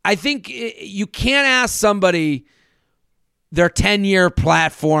 I think you can't ask somebody their 10-year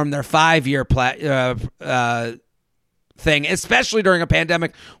platform, their 5-year thing, especially during a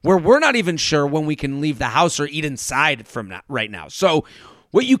pandemic where we're not even sure when we can leave the house or eat inside from right now. So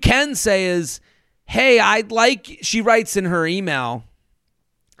what you can say is, hey, she writes in her email,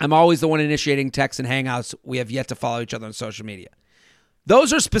 I'm always the one initiating texts and hangouts. We have yet to follow each other on social media.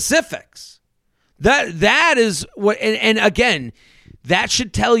 Those are specifics. That is what, and again, that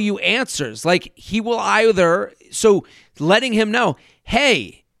should tell you answers. Like, he will either, so letting him know,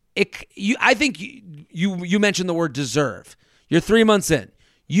 hey, I think you mentioned the word deserve. You're 3 months in.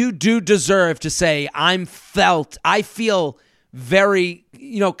 You do deserve to say, I feel very,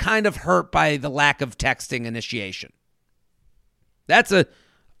 kind of hurt by the lack of texting initiation. That's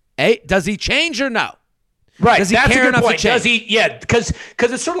does he change or no? Right. Does he That's care a good enough point. to change? Does he? Yeah, because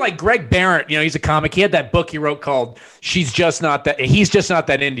it's sort of like Greg Barrett. He's a comic. He had that book he wrote called He's Just Not That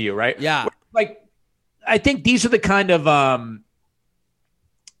Into You, right? Yeah. Like, I think these are the kind of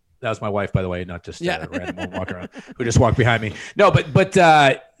that was my wife, by the way, not just a random one walking around who just walked behind me. No, but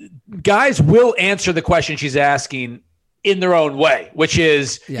guys will answer the question she's asking in their own way, which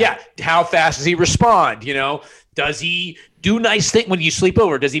is, how fast does he respond? Does he do nice things when you sleep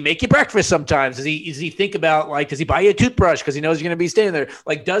over? Does he make you breakfast sometimes? Does he think about, like, does he buy you a toothbrush because he knows you're going to be staying there?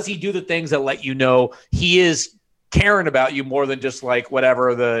 Like, does he do the things that let you know he is caring about you more than just like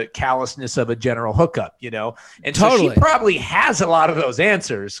whatever the callousness of a general hookup, And so she probably has a lot of those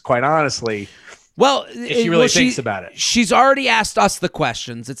answers, quite honestly. Well, if she really thinks about it. She's already asked us the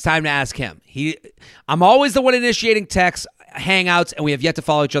questions. It's time to ask him. I'm always the one initiating texts, hangouts, and we have yet to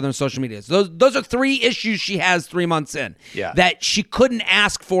follow each other on social media. So those are 3 issues she has 3 months in that she couldn't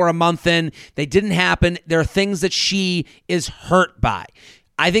ask for a month in. They didn't happen. There are things that she is hurt by.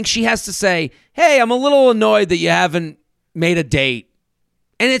 I think she has to say, hey, I'm a little annoyed that you haven't made a date.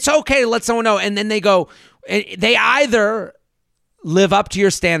 And it's okay to let someone know. And then they either live up to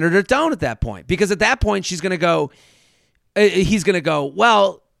your standard or don't at that point. Because at that point, he's going to go,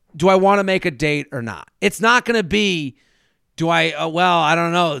 well, do I want to make a date or not? It's not going to be, I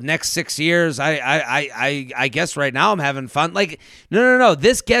don't know, next 6 years, I guess right now I'm having fun. Like, no.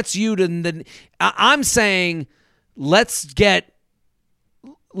 This gets you to I'm saying, let's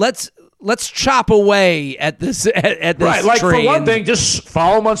chop away at this right. Like, for one thing, just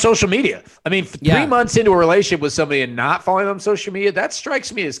follow them on social media. I mean, 3 months into a relationship with somebody and not following them on social media, that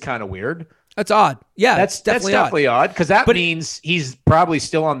strikes me as kind of weird. That's odd. Yeah, that's definitely odd because that means he's probably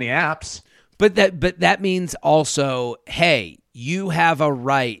still on the apps. But that means also, hey, you have a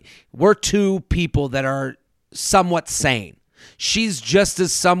right. We're 2 people that are somewhat sane. She's just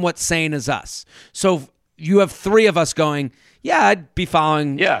as somewhat sane as us. So you have 3 of us going, yeah, I'd be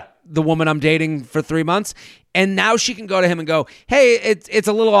following the woman I'm dating for 3 months. And now she can go to him and go, hey, it's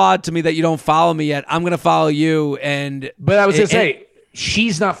a little odd to me that you don't follow me yet. I'm going to follow you. But I was going to say,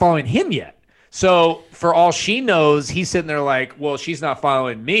 she's not following him yet. So for all she knows, he's sitting there like, well, she's not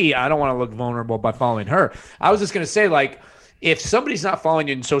following me. I don't want to look vulnerable by following her. I was just going to say, like, if somebody's not following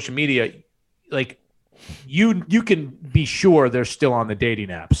you in social media, like, you can be sure they're still on the dating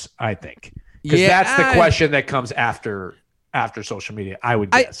apps, I think. Because that's the question that comes after social media, I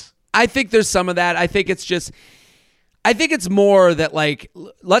would guess. I think there's some of that. I think it's more that, like,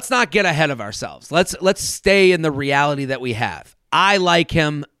 let's not get ahead of ourselves. Let's stay in the reality that we have. I like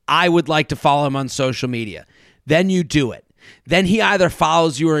him. I would like to follow him on social media. Then you do it. Then he either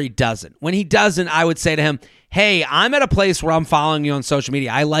follows you or he doesn't. When he doesn't, I would say to him, hey, I'm at a place where I'm following you on social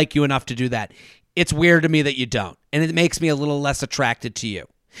media. I like you enough to do that. It's weird to me that you don't. And it makes me a little less attracted to you.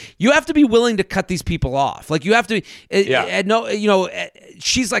 You have to be willing to cut these people off. Like, you have to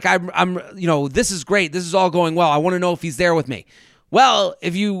she's like, I'm this is great. This is all going well. I want to know if he's there with me. Well,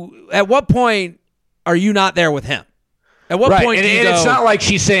 at what point are you not there with him? At what point do you go, it's not like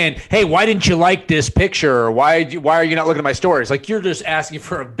she's saying, hey, why didn't you like this picture? Or why are you not looking at my stories? Like, you're just asking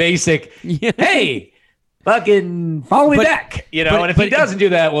for a basic, hey, fucking follow me back. And if he doesn't do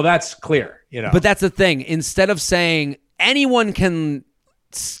that, well, that's clear. But that's the thing. Instead of saying anyone can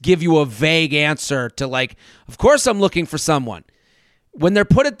give you a vague answer to, like, of course I'm looking for someone. When they're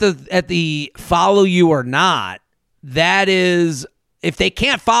put at the follow you or not, that is, if they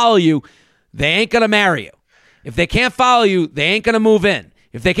can't follow you, they ain't going to marry you. If they can't follow you, they ain't going to move in.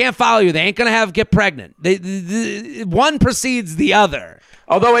 If they can't follow you, they ain't going to get pregnant. One precedes the other.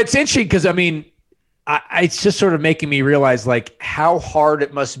 Although it's interesting because, I mean, it's just sort of making me realize, like, how hard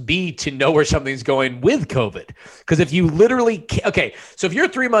it must be to know where something's going with COVID. Because if you literally so if you're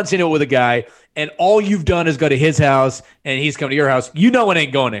 3 months into it with a guy and all you've done is go to his house and he's come to your house, it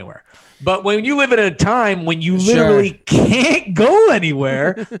ain't going anywhere. But when you live in a time when you literally can't go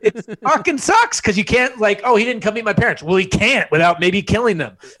anywhere, it fucking sucks because you can't, like, oh, he didn't come meet my parents. Well, he can't without maybe killing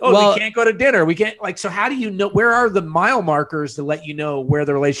them. Oh, we can't go to dinner. We can't, like, so how do you know, where are the mile markers to let you know where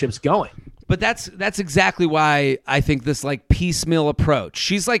the relationship's going? But that's exactly why I think this, like, piecemeal approach.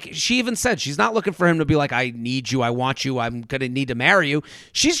 She's like, she even said she's not looking for him to be like, I need you, I want you, I'm going to need to marry you.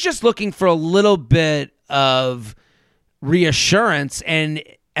 She's just looking for a little bit of reassurance. And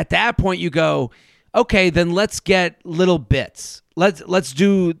at that point you go, okay, then let's get little bits. Let's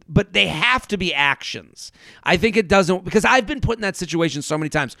do, but they have to be actions. I think it doesn't, because I've been put in that situation so many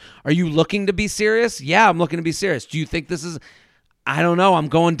times. Are you looking to be serious? Yeah, I'm looking to be serious. Do you think this is, I don't know. I'm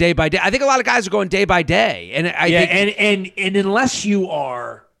going day by day. I think a lot of guys are going day by day. And and unless you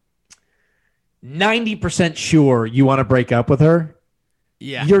are 90% sure you want to break up with her,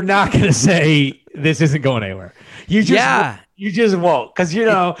 you're not going to say this isn't going anywhere. You just won't, because you're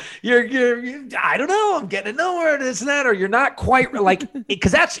I don't know, I'm getting nowhere, this and that, or you're not quite like,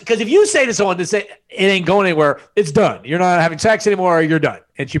 because if you say to someone to say it ain't going anywhere, it's done. You're not having sex anymore, or you're done,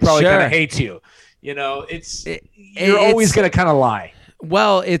 and she probably kind of hates you. You're always going to kind of lie.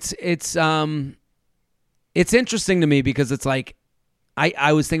 Well, it's interesting to me because it's like,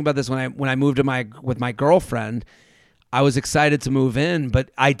 I was thinking about this when I moved with my girlfriend. I was excited to move in,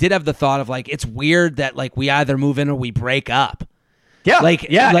 but I did have the thought of, like, it's weird that, like, we either move in or we break up. Yeah,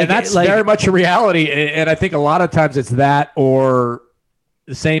 and that's very much a reality. And I think a lot of times it's that, or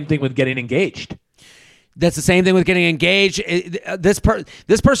the same thing with getting engaged. That's the same thing with getting engaged. This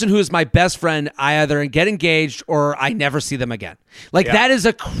person who is my best friend, I either get engaged or I never see them again. Like, that is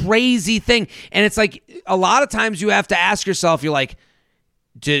a crazy thing. And it's like, a lot of times you have to ask yourself, you're like,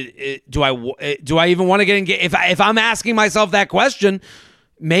 do I even want to get engaged? If I'm asking myself that question,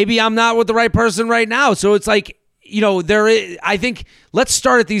 maybe I'm not with the right person right now. So it's like, I think let's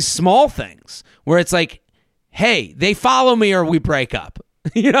start at these small things where it's like, hey, they follow me or we break up.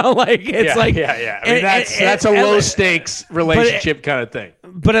 I mean, that's a low stakes relationship kind of thing.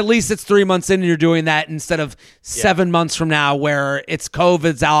 But at least it's 3 months in and you're doing that instead of 7 months from now where it's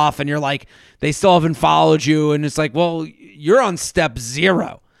COVID's off and you're like, they still haven't followed you. And it's like, well, you're on step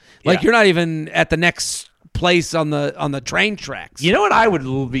 0. Like, you're not even at the next place on the train tracks. You know what I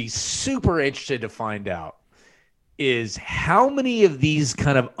would be super interested to find out is how many of these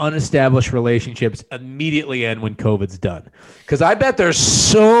kind of unestablished relationships immediately end when COVID's done. Because I bet there's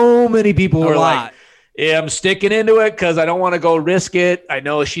so many people who are like, yeah, I'm sticking into it because I don't want to go risk it. I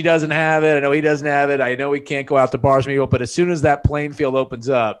know she doesn't have it. I know he doesn't have it. I know we can't go out to bars with people. But as soon as that playing field opens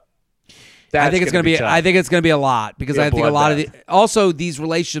up, I think it's going to be. I think it's going to be a lot because I think a lot of also these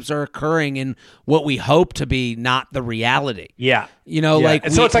relationships are occurring in what we hope to be not the reality. Yeah, like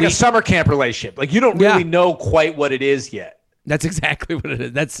and so it's like a summer camp relationship. Like, you don't really know quite what it is yet. That's exactly what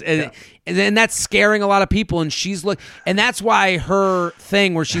it is. And that's scaring a lot of people. And and that's why her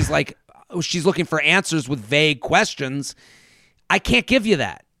thing where she's like, she's looking for answers with vague questions. I can't give you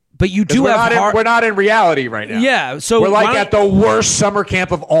that. But you do have we're not in reality right now. Yeah. So we're like at the worst summer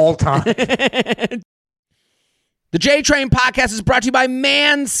camp of all time. The J Train podcast is brought to you by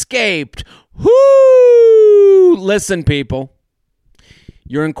Manscaped. Whoo! Listen, people.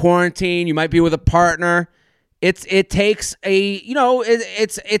 You're in quarantine. You might be with a partner. It takes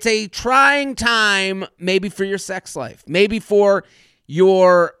it's a trying time maybe for your sex life, maybe for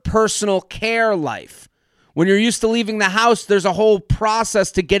your personal care life. When you're used to leaving the house, there's a whole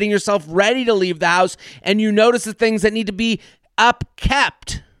process to getting yourself ready to leave the house, and you notice the things that need to be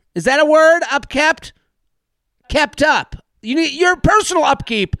upkept. Is that a word? Upkept? Kept up. You need your personal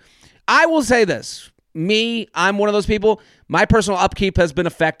upkeep. I will say this. I'm one of those people. My personal upkeep has been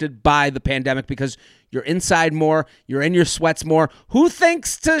affected by the pandemic because you're inside more, you're in your sweats more. Who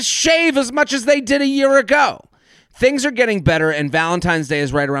thinks to shave as much as they did a year ago? Things are getting better, and Valentine's Day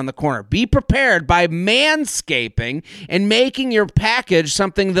is right around the corner. Be prepared by manscaping and making your package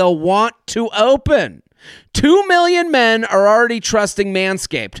something they'll want to open. 2 million men are already trusting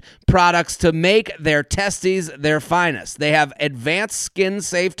Manscaped products to make their testes their finest. They have advanced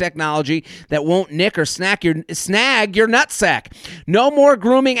skin-safe technology that won't nick or snag your nutsack. No more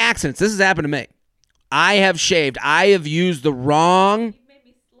grooming accidents. This has happened to me. I have shaved. I have used the wrong...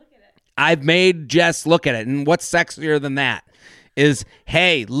 I've made Jess look at it. And what's sexier than that is,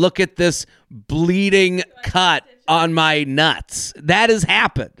 hey, look at this bleeding cut on my nuts. That has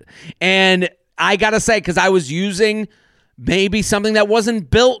happened. And I got to say, because I was using maybe something that wasn't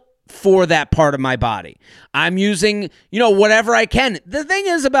built for that part of my body. I'm using, whatever I can. The thing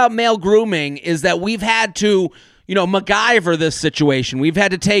is about male grooming is that we've had to, MacGyver this situation. We've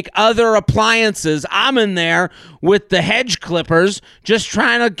had to take other appliances. I'm in there with the hedge clippers just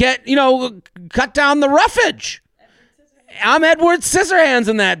trying to get, cut down the roughage. I'm Edward Scissorhands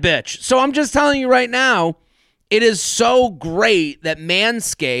in that bitch. So I'm just telling you right now, it is so great that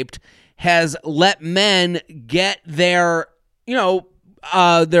Manscaped has let men get their,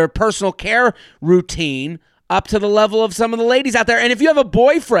 their personal care routine up to the level of some of the ladies out there. And if you have a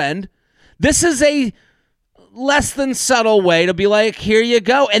boyfriend, this is a less than subtle way to be like, here you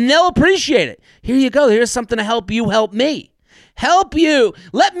go. And they'll appreciate it. Here you go. Here's something to help you help me. Help you.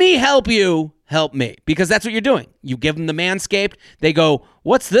 Let me help you help me. Because that's what you're doing. You give them the Manscaped. They go,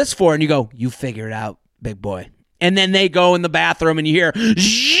 what's this for? And you go, you figure it out, big boy. And then they go in the bathroom and you hear,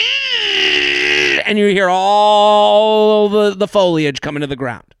 and you hear all the foliage coming to the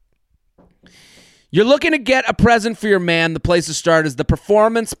ground. You're looking to get a present for your man. The place to start is the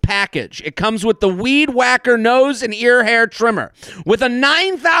Performance Package. It comes with the Weed Whacker nose and ear hair trimmer with a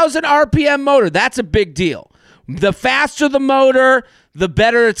 9,000 RPM motor. That's a big deal. The faster the motor, the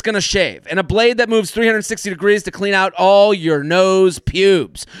better it's going to shave. And a blade that moves 360 degrees to clean out all your nose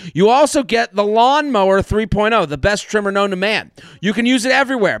pubes. You also get the Lawnmower 3.0, the best trimmer known to man. You can use it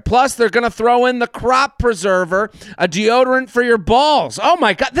everywhere. Plus, they're going to throw in the Crop Preserver, a deodorant for your balls. Oh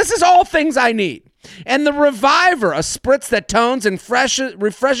my God, this is all things I need. And the Reviver, a spritz that tones and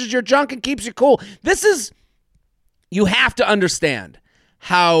refreshes your junk and keeps you cool. You have to understand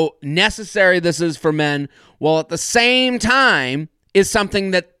how necessary this is for men, while at the same time is something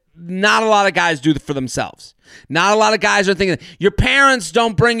that not a lot of guys do for themselves. Not a lot of guys are thinking, your parents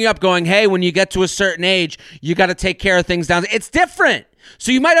don't bring you up going, hey, when you get to a certain age, you got to take care of things down. It's different.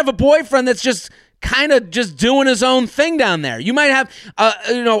 So you might have a boyfriend that's just kind of just doing his own thing down there. You might have,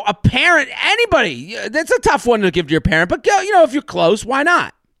 a parent, anybody. That's a tough one to give to your parent, but if you're close, why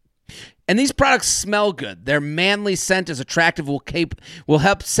not? And these products smell good. Their manly scent is attractive, will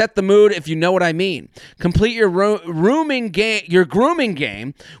help set the mood, if you know what I mean. Complete your grooming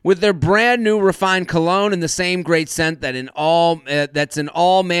game with their brand new refined cologne and the same great scent that's in all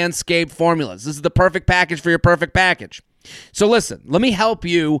Manscaped formulas. This is the perfect package for your perfect package. So listen, let me help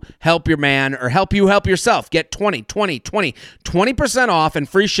you help your man, or help you help yourself. Get 20% off and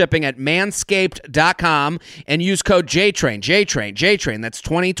free shipping at manscaped.com and use code JTRAIN. That's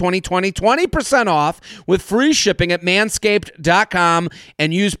 20% off with free shipping at manscaped.com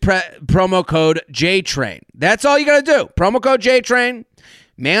and use promo code JTRAIN. That's all you got to do. Promo code JTRAIN.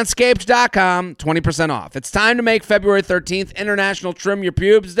 Manscaped.com, 20% off. It's time to make February 13th International Trim Your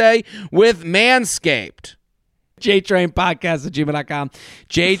Pubes Day with Manscaped. JTrain Podcast at gmail.com.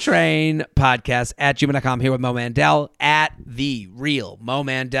 JTrain Podcast at gmail.com. Here with Mo Mandel at The Real Mo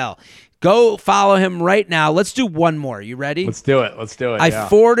Mandel. Go follow him right now. Let's do one more. You ready? Let's do it. I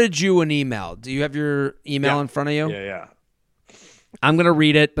forwarded you an email. Do you have your email in front of you? Yeah. I'm going to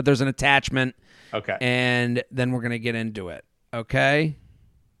read it, but there's an attachment. Okay. And then we're going to get into it. Okay.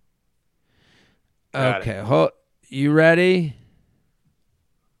 Got Okay. You ready?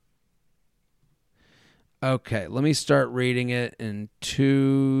 Okay, let me start reading it in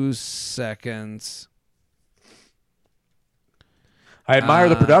 2 seconds. I admire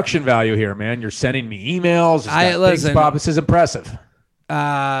the production value here, man. You're sending me emails. This is impressive.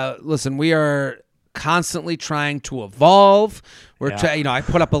 Listen, we are constantly trying to evolve. I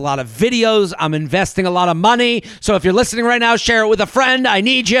put up a lot of videos. I'm investing a lot of money. So if you're listening right now, share it with a friend. I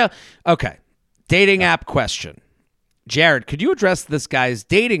need you. Okay, dating app question. Jared, could you address this guy's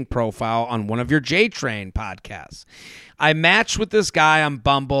dating profile on one of your J-Train podcasts? I matched with this guy on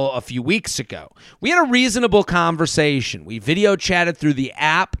Bumble a few weeks ago. We had a reasonable conversation. We video chatted through the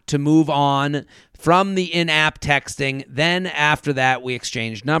app to move on from the in-app texting. Then after that, we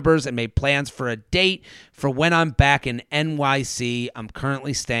exchanged numbers and made plans for a date for when I'm back in NYC. I'm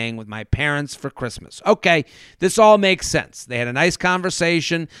currently staying with my parents for Christmas. Okay, this all makes sense. They had a nice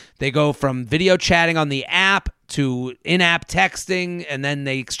conversation. They go from video chatting on the app to in-app texting, and then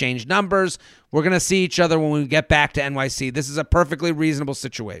they exchange numbers. We're going to see each other when we get back to NYC. This is a perfectly reasonable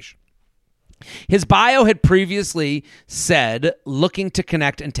situation. His bio had previously said, looking to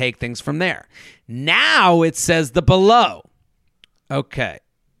connect and take things from there. Now it says the below. Okay.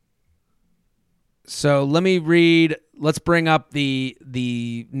 So let me read. Let's bring up the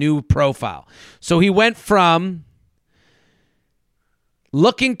new profile. So he went from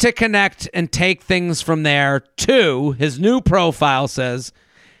looking to connect and take things from there to his new profile says,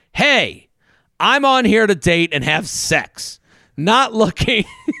 hey, I'm on here to date and have sex. Not looking.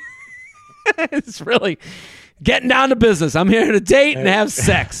 It's really getting down to business. I'm here to date and have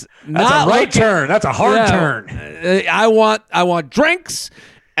sex. That's a right turn. That's a hard turn. I want drinks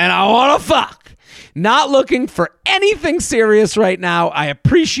and I want to fuck. Not looking for anything serious right now. I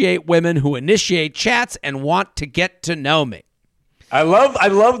appreciate women who initiate chats and want to get to know me. I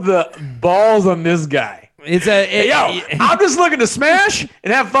love the balls on this guy. I'm just looking to smash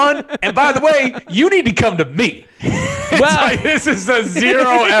and have fun. And by the way, you need to come to me. This is a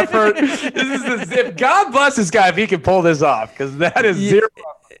zero effort. If God bless this guy if he can pull this off, because that is zero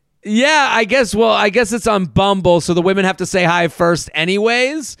effort. Yeah, I guess it's on Bumble, so the women have to say hi first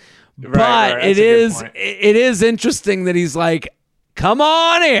anyways. But it is interesting that he's like, come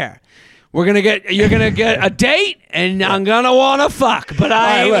on here. You're gonna get a date, and I'm gonna want to fuck, but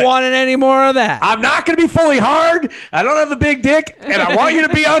I ain't wanting any more of that. I'm not gonna be fully hard. I don't have a big dick, and I want you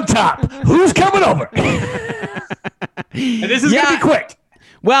to be on top. Who's coming over? And this is gonna be quick.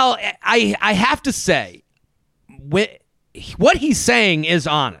 Well, I have to say, what he's saying is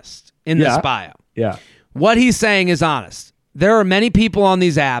honest in this bio. Yeah, what he's saying is honest. There are many people on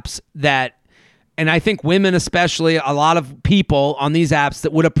these apps that. And I think women especially, a lot of people on these apps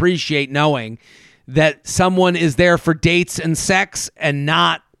that would appreciate knowing that someone is there for dates and sex and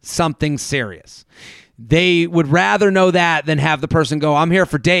not something serious. They would rather know that than have the person go, I'm here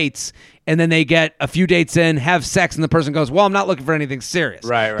for dates, and then they get a few dates in, have sex, and the person goes, well, I'm not looking for anything serious.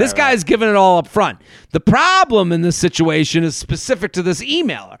 This guy's giving it all up front. The problem in this situation is specific to this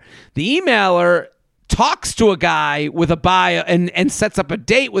emailer. The emailer talks to a guy with a bio and sets up a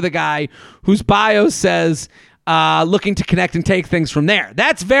date with a guy whose bio says looking to connect and take things from there.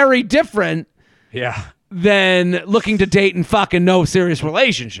 That's very different than looking to date and fuck and no serious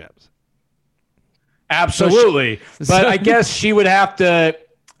relationships. Absolutely. But I guess she would have to,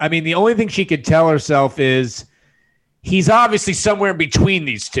 the only thing she could tell herself is he's obviously somewhere in between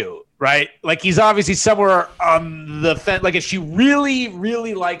these two, right? Like he's obviously somewhere on the fence. Like if she really,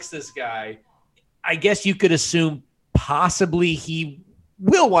 really likes this guy, I guess you could assume possibly he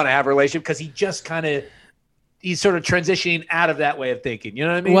will want to have a relationship because he's sort of transitioning out of that way of thinking. You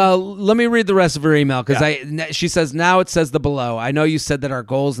know what I mean? Well, let me read the rest of her email because she says, now it says the below. I know you said that our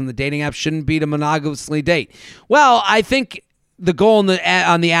goals in the dating app shouldn't be to monogamously date. Well, I think the goal on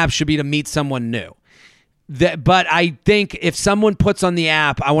the app should be to meet someone new. But I think if someone puts on the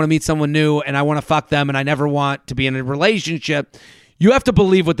app, I want to meet someone new and I want to fuck them and I never want to be in a relationship, you have to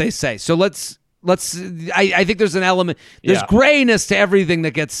believe what they say. So I think there's an element, there's grayness to everything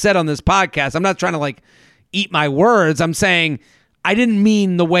that gets said on this podcast. I'm not trying to eat my words. I'm saying I didn't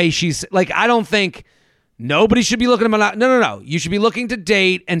mean the way she's I don't think nobody should be looking at no. You should be looking to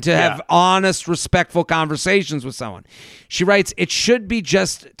date and to have honest, respectful conversations with someone. She writes, it should be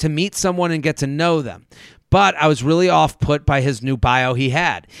just to meet someone and get to know them. but I was really off-put by his new bio he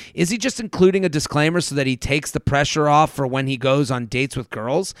had. Is he just including a disclaimer so that he takes the pressure off for when he goes on dates with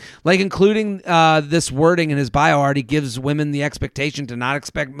girls? Like, including this wording in his bio already gives women the expectation to not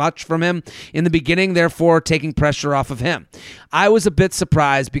expect much from him in the beginning, therefore taking pressure off of him. I was a bit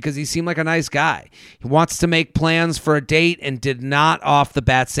surprised because he seemed like a nice guy. He wants to make plans for a date and did not off the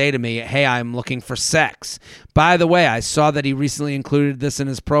bat say to me, hey, I'm looking for sex. By the way, I saw that he recently included this in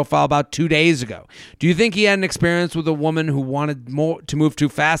his profile about 2 days ago. Do you think he had an experience with a woman who wanted to move too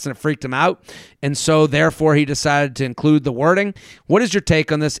fast and it freaked him out, and so therefore he decided to include the wording? What is your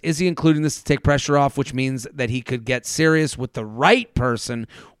take on this? Is he including this to take pressure off, which means that he could get serious with the right person,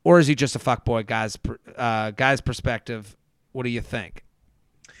 or is he just a fuckboy? Guy's perspective, what do you think?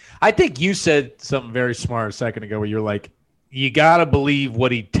 I think you said something very smart a second ago where you're like, you got to believe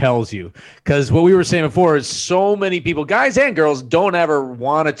what he tells you. Because what we were saying before is so many people, guys and girls, don't ever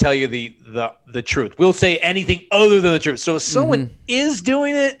want to tell you the truth. We'll say anything other than the truth. So if someone is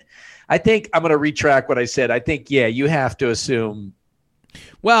doing it, I think I'm going to retract what I said. I think, yeah, you have to assume.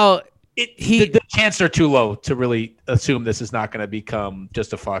 Well, the chances are too low to really assume this is not going to become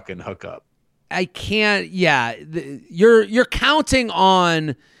just a fucking hookup. I can't. Yeah, you're counting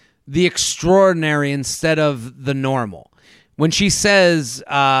on the extraordinary instead of the normal. When she says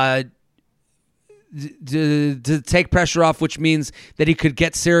to take pressure off, which means that he could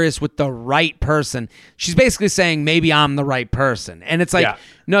get serious with the right person, she's basically saying maybe I'm the right person. And it's like,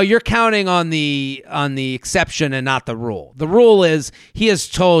 no, you're counting on the exception and not the rule. The rule is he has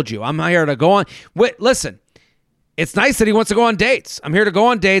told you, I'm here to go on. Listen, it's nice that he wants to go on dates. I'm here to go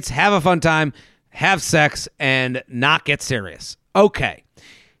on dates, have a fun time, have sex, and not get serious. Okay.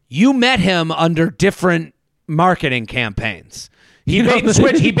 You met him under different marketing campaigns. He bait and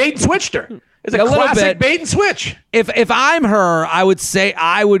switched her. It's a classic bait and switch. If I'm her, I would say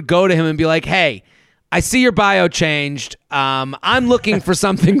I would go to him and be like, hey, I see your bio changed. I'm looking for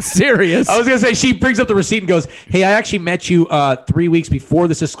something serious. I was going to say, she brings up the receipt and goes, hey, I actually met you 3 weeks before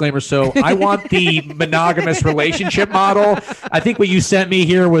this disclaimer, so I want the monogamous relationship model. I think what you sent me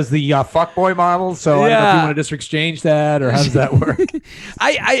here was the fuckboy model, so I don't know if you want to just exchange that, or how does that work?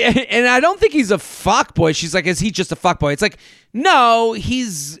 I don't think he's a fuckboy. She's like, is he just a fuckboy? It's like, no,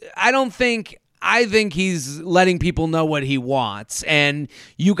 I think he's letting people know what he wants, and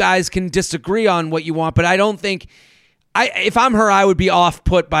you guys can disagree on what you want, but I don't think if I'm her, I would be off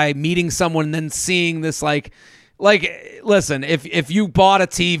put by meeting someone and then seeing this like listen, if you bought a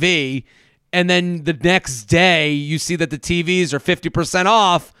TV and then the next day you see that the TVs are 50%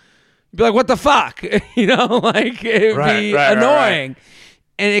 off, you'd be like, what the fuck? You know, like it would be annoying.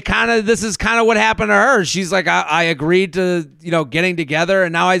 Right. And this is kind of what happened to her. She's like, I agreed to, getting together,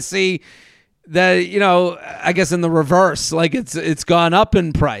 and now I see that, I guess in the reverse, like it's gone up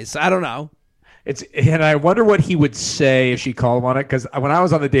in price. I don't know. And I wonder what he would say if she called him on it. Because when I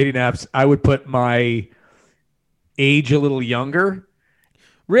was on the dating apps, I would put my age a little younger.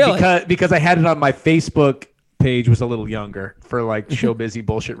 Really? Because I had it on my Facebook page was a little younger for like show busy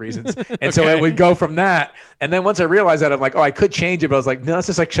bullshit reasons. And so it would go from that. And then once I realized that, I'm like, oh, I could change it. But I was like, no, that's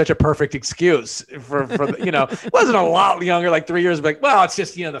just like such a perfect excuse for it wasn't a lot younger, like 3 years, but like, well, it's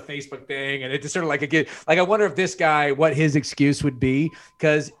just, the Facebook thing. And it just sort of like I wonder if this guy, what his excuse would be,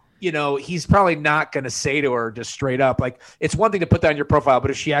 because he's probably not going to say to her just straight up. Like, it's one thing to put that on your profile, but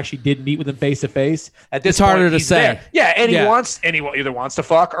if she actually did meet with him face to face, at this it's harder point, to say. There. Yeah, and he either wants to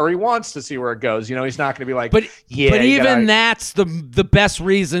fuck or he wants to see where it goes. He's not going to be like, but even that's the best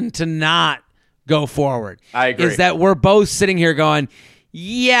reason to not go forward. I agree. Is that we're both sitting here going,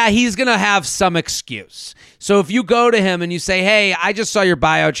 yeah, he's going to have some excuse. So if you go to him and you say, hey, I just saw your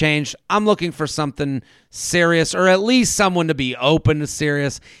bio change, I'm looking for something serious, or at least someone to be open to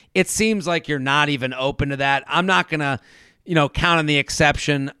serious. It seems like you're not even open to that. I'm not going to, count on the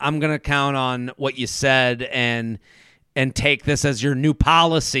exception. I'm going to count on what you said and take this as your new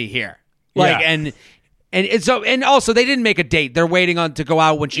policy here. And also they didn't make a date. They're waiting on to go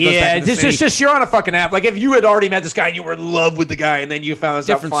out when she goes back to the city. It's just you're on a fucking app. Like if you had already met this guy and you were in love with the guy and then you found this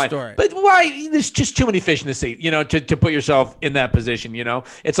out, fine. Story. But why? There's just too many fish in the sea, to put yourself in that position.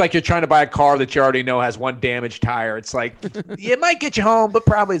 It's like you're trying to buy a car that you already know has one damaged tire. It's like it might get you home, but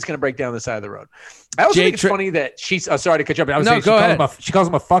probably it's going to break down the side of the road. I also think it's funny that she's sorry to cut you up. She calls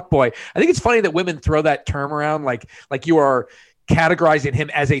him a fuckboy. I think it's funny that women throw that term around like you are categorizing him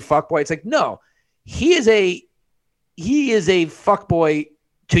as a fuckboy. It's like, no. He is a fuckboy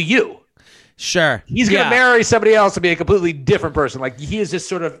to you. Sure. He's going to marry somebody else and be a completely different person. Like he is just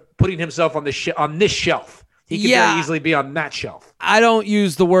sort of putting himself on this shelf. He could very easily be on that shelf. I don't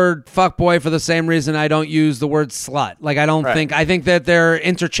use the word fuckboy for the same reason I don't use the word slut. Like I think that they're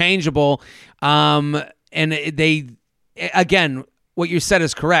interchangeable. they, again, what you said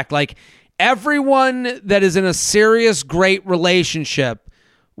is correct. Like, everyone that is in a serious, great relationship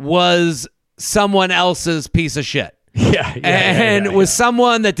was someone else's piece of shit. It was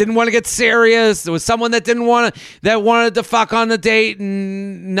someone that didn't want to get serious. There was someone that wanted to fuck on the date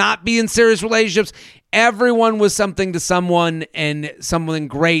and not be in serious relationships. Everyone was something to someone and something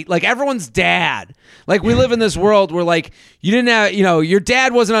great. Like, everyone's dad. Like, we live in this world where, like, you didn't have, your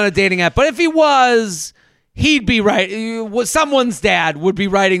dad wasn't on a dating app, but if he was, he'd be right. Someone's dad would be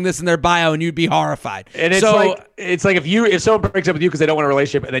writing this in their bio, and you'd be horrified. And it's like if someone breaks up with you because they don't want a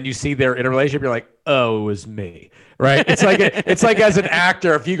relationship, and then you see they're in a relationship, you're like, oh, it was me, right? It's like as an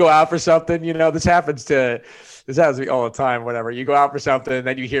actor, if you go out for something, this happens to me all the time. Whatever, you go out for something, and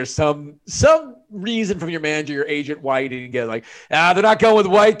then you hear some reason from your manager, your agent, why you didn't get, like, they're not going with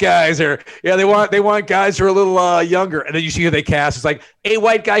white guys, or they want guys who are a little younger, and then you see who they cast. It's like a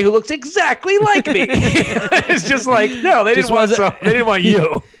white guy who looks exactly like me. It's just like, no, they didn't want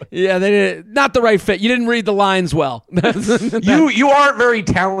you. Yeah, they didn't. Not the right fit. You didn't read the lines well. You aren't very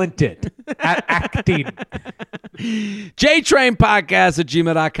talented at acting.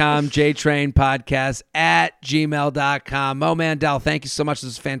 JTrainPodcast@gmail.com. JTrainPodcast@gmail.com. Mo Mandel, thank you so much.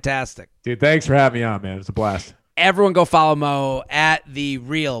 This is fantastic. Dude, thanks for having me on, man. It's a blast. Everyone go follow Mo at The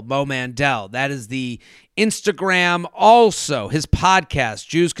Real Mo Mandel. That is the Instagram. Also, his podcast,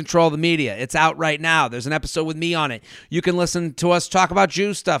 Jews Control the Media. It's out right now. There's an episode with me on it. You can listen to us talk about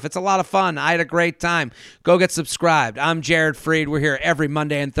Jew stuff. It's a lot of fun. I had a great time. Go get subscribed. I'm Jared Freed. We're here every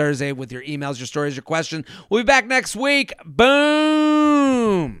Monday and Thursday with your emails, your stories, your questions. We'll be back next week.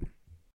 Boom.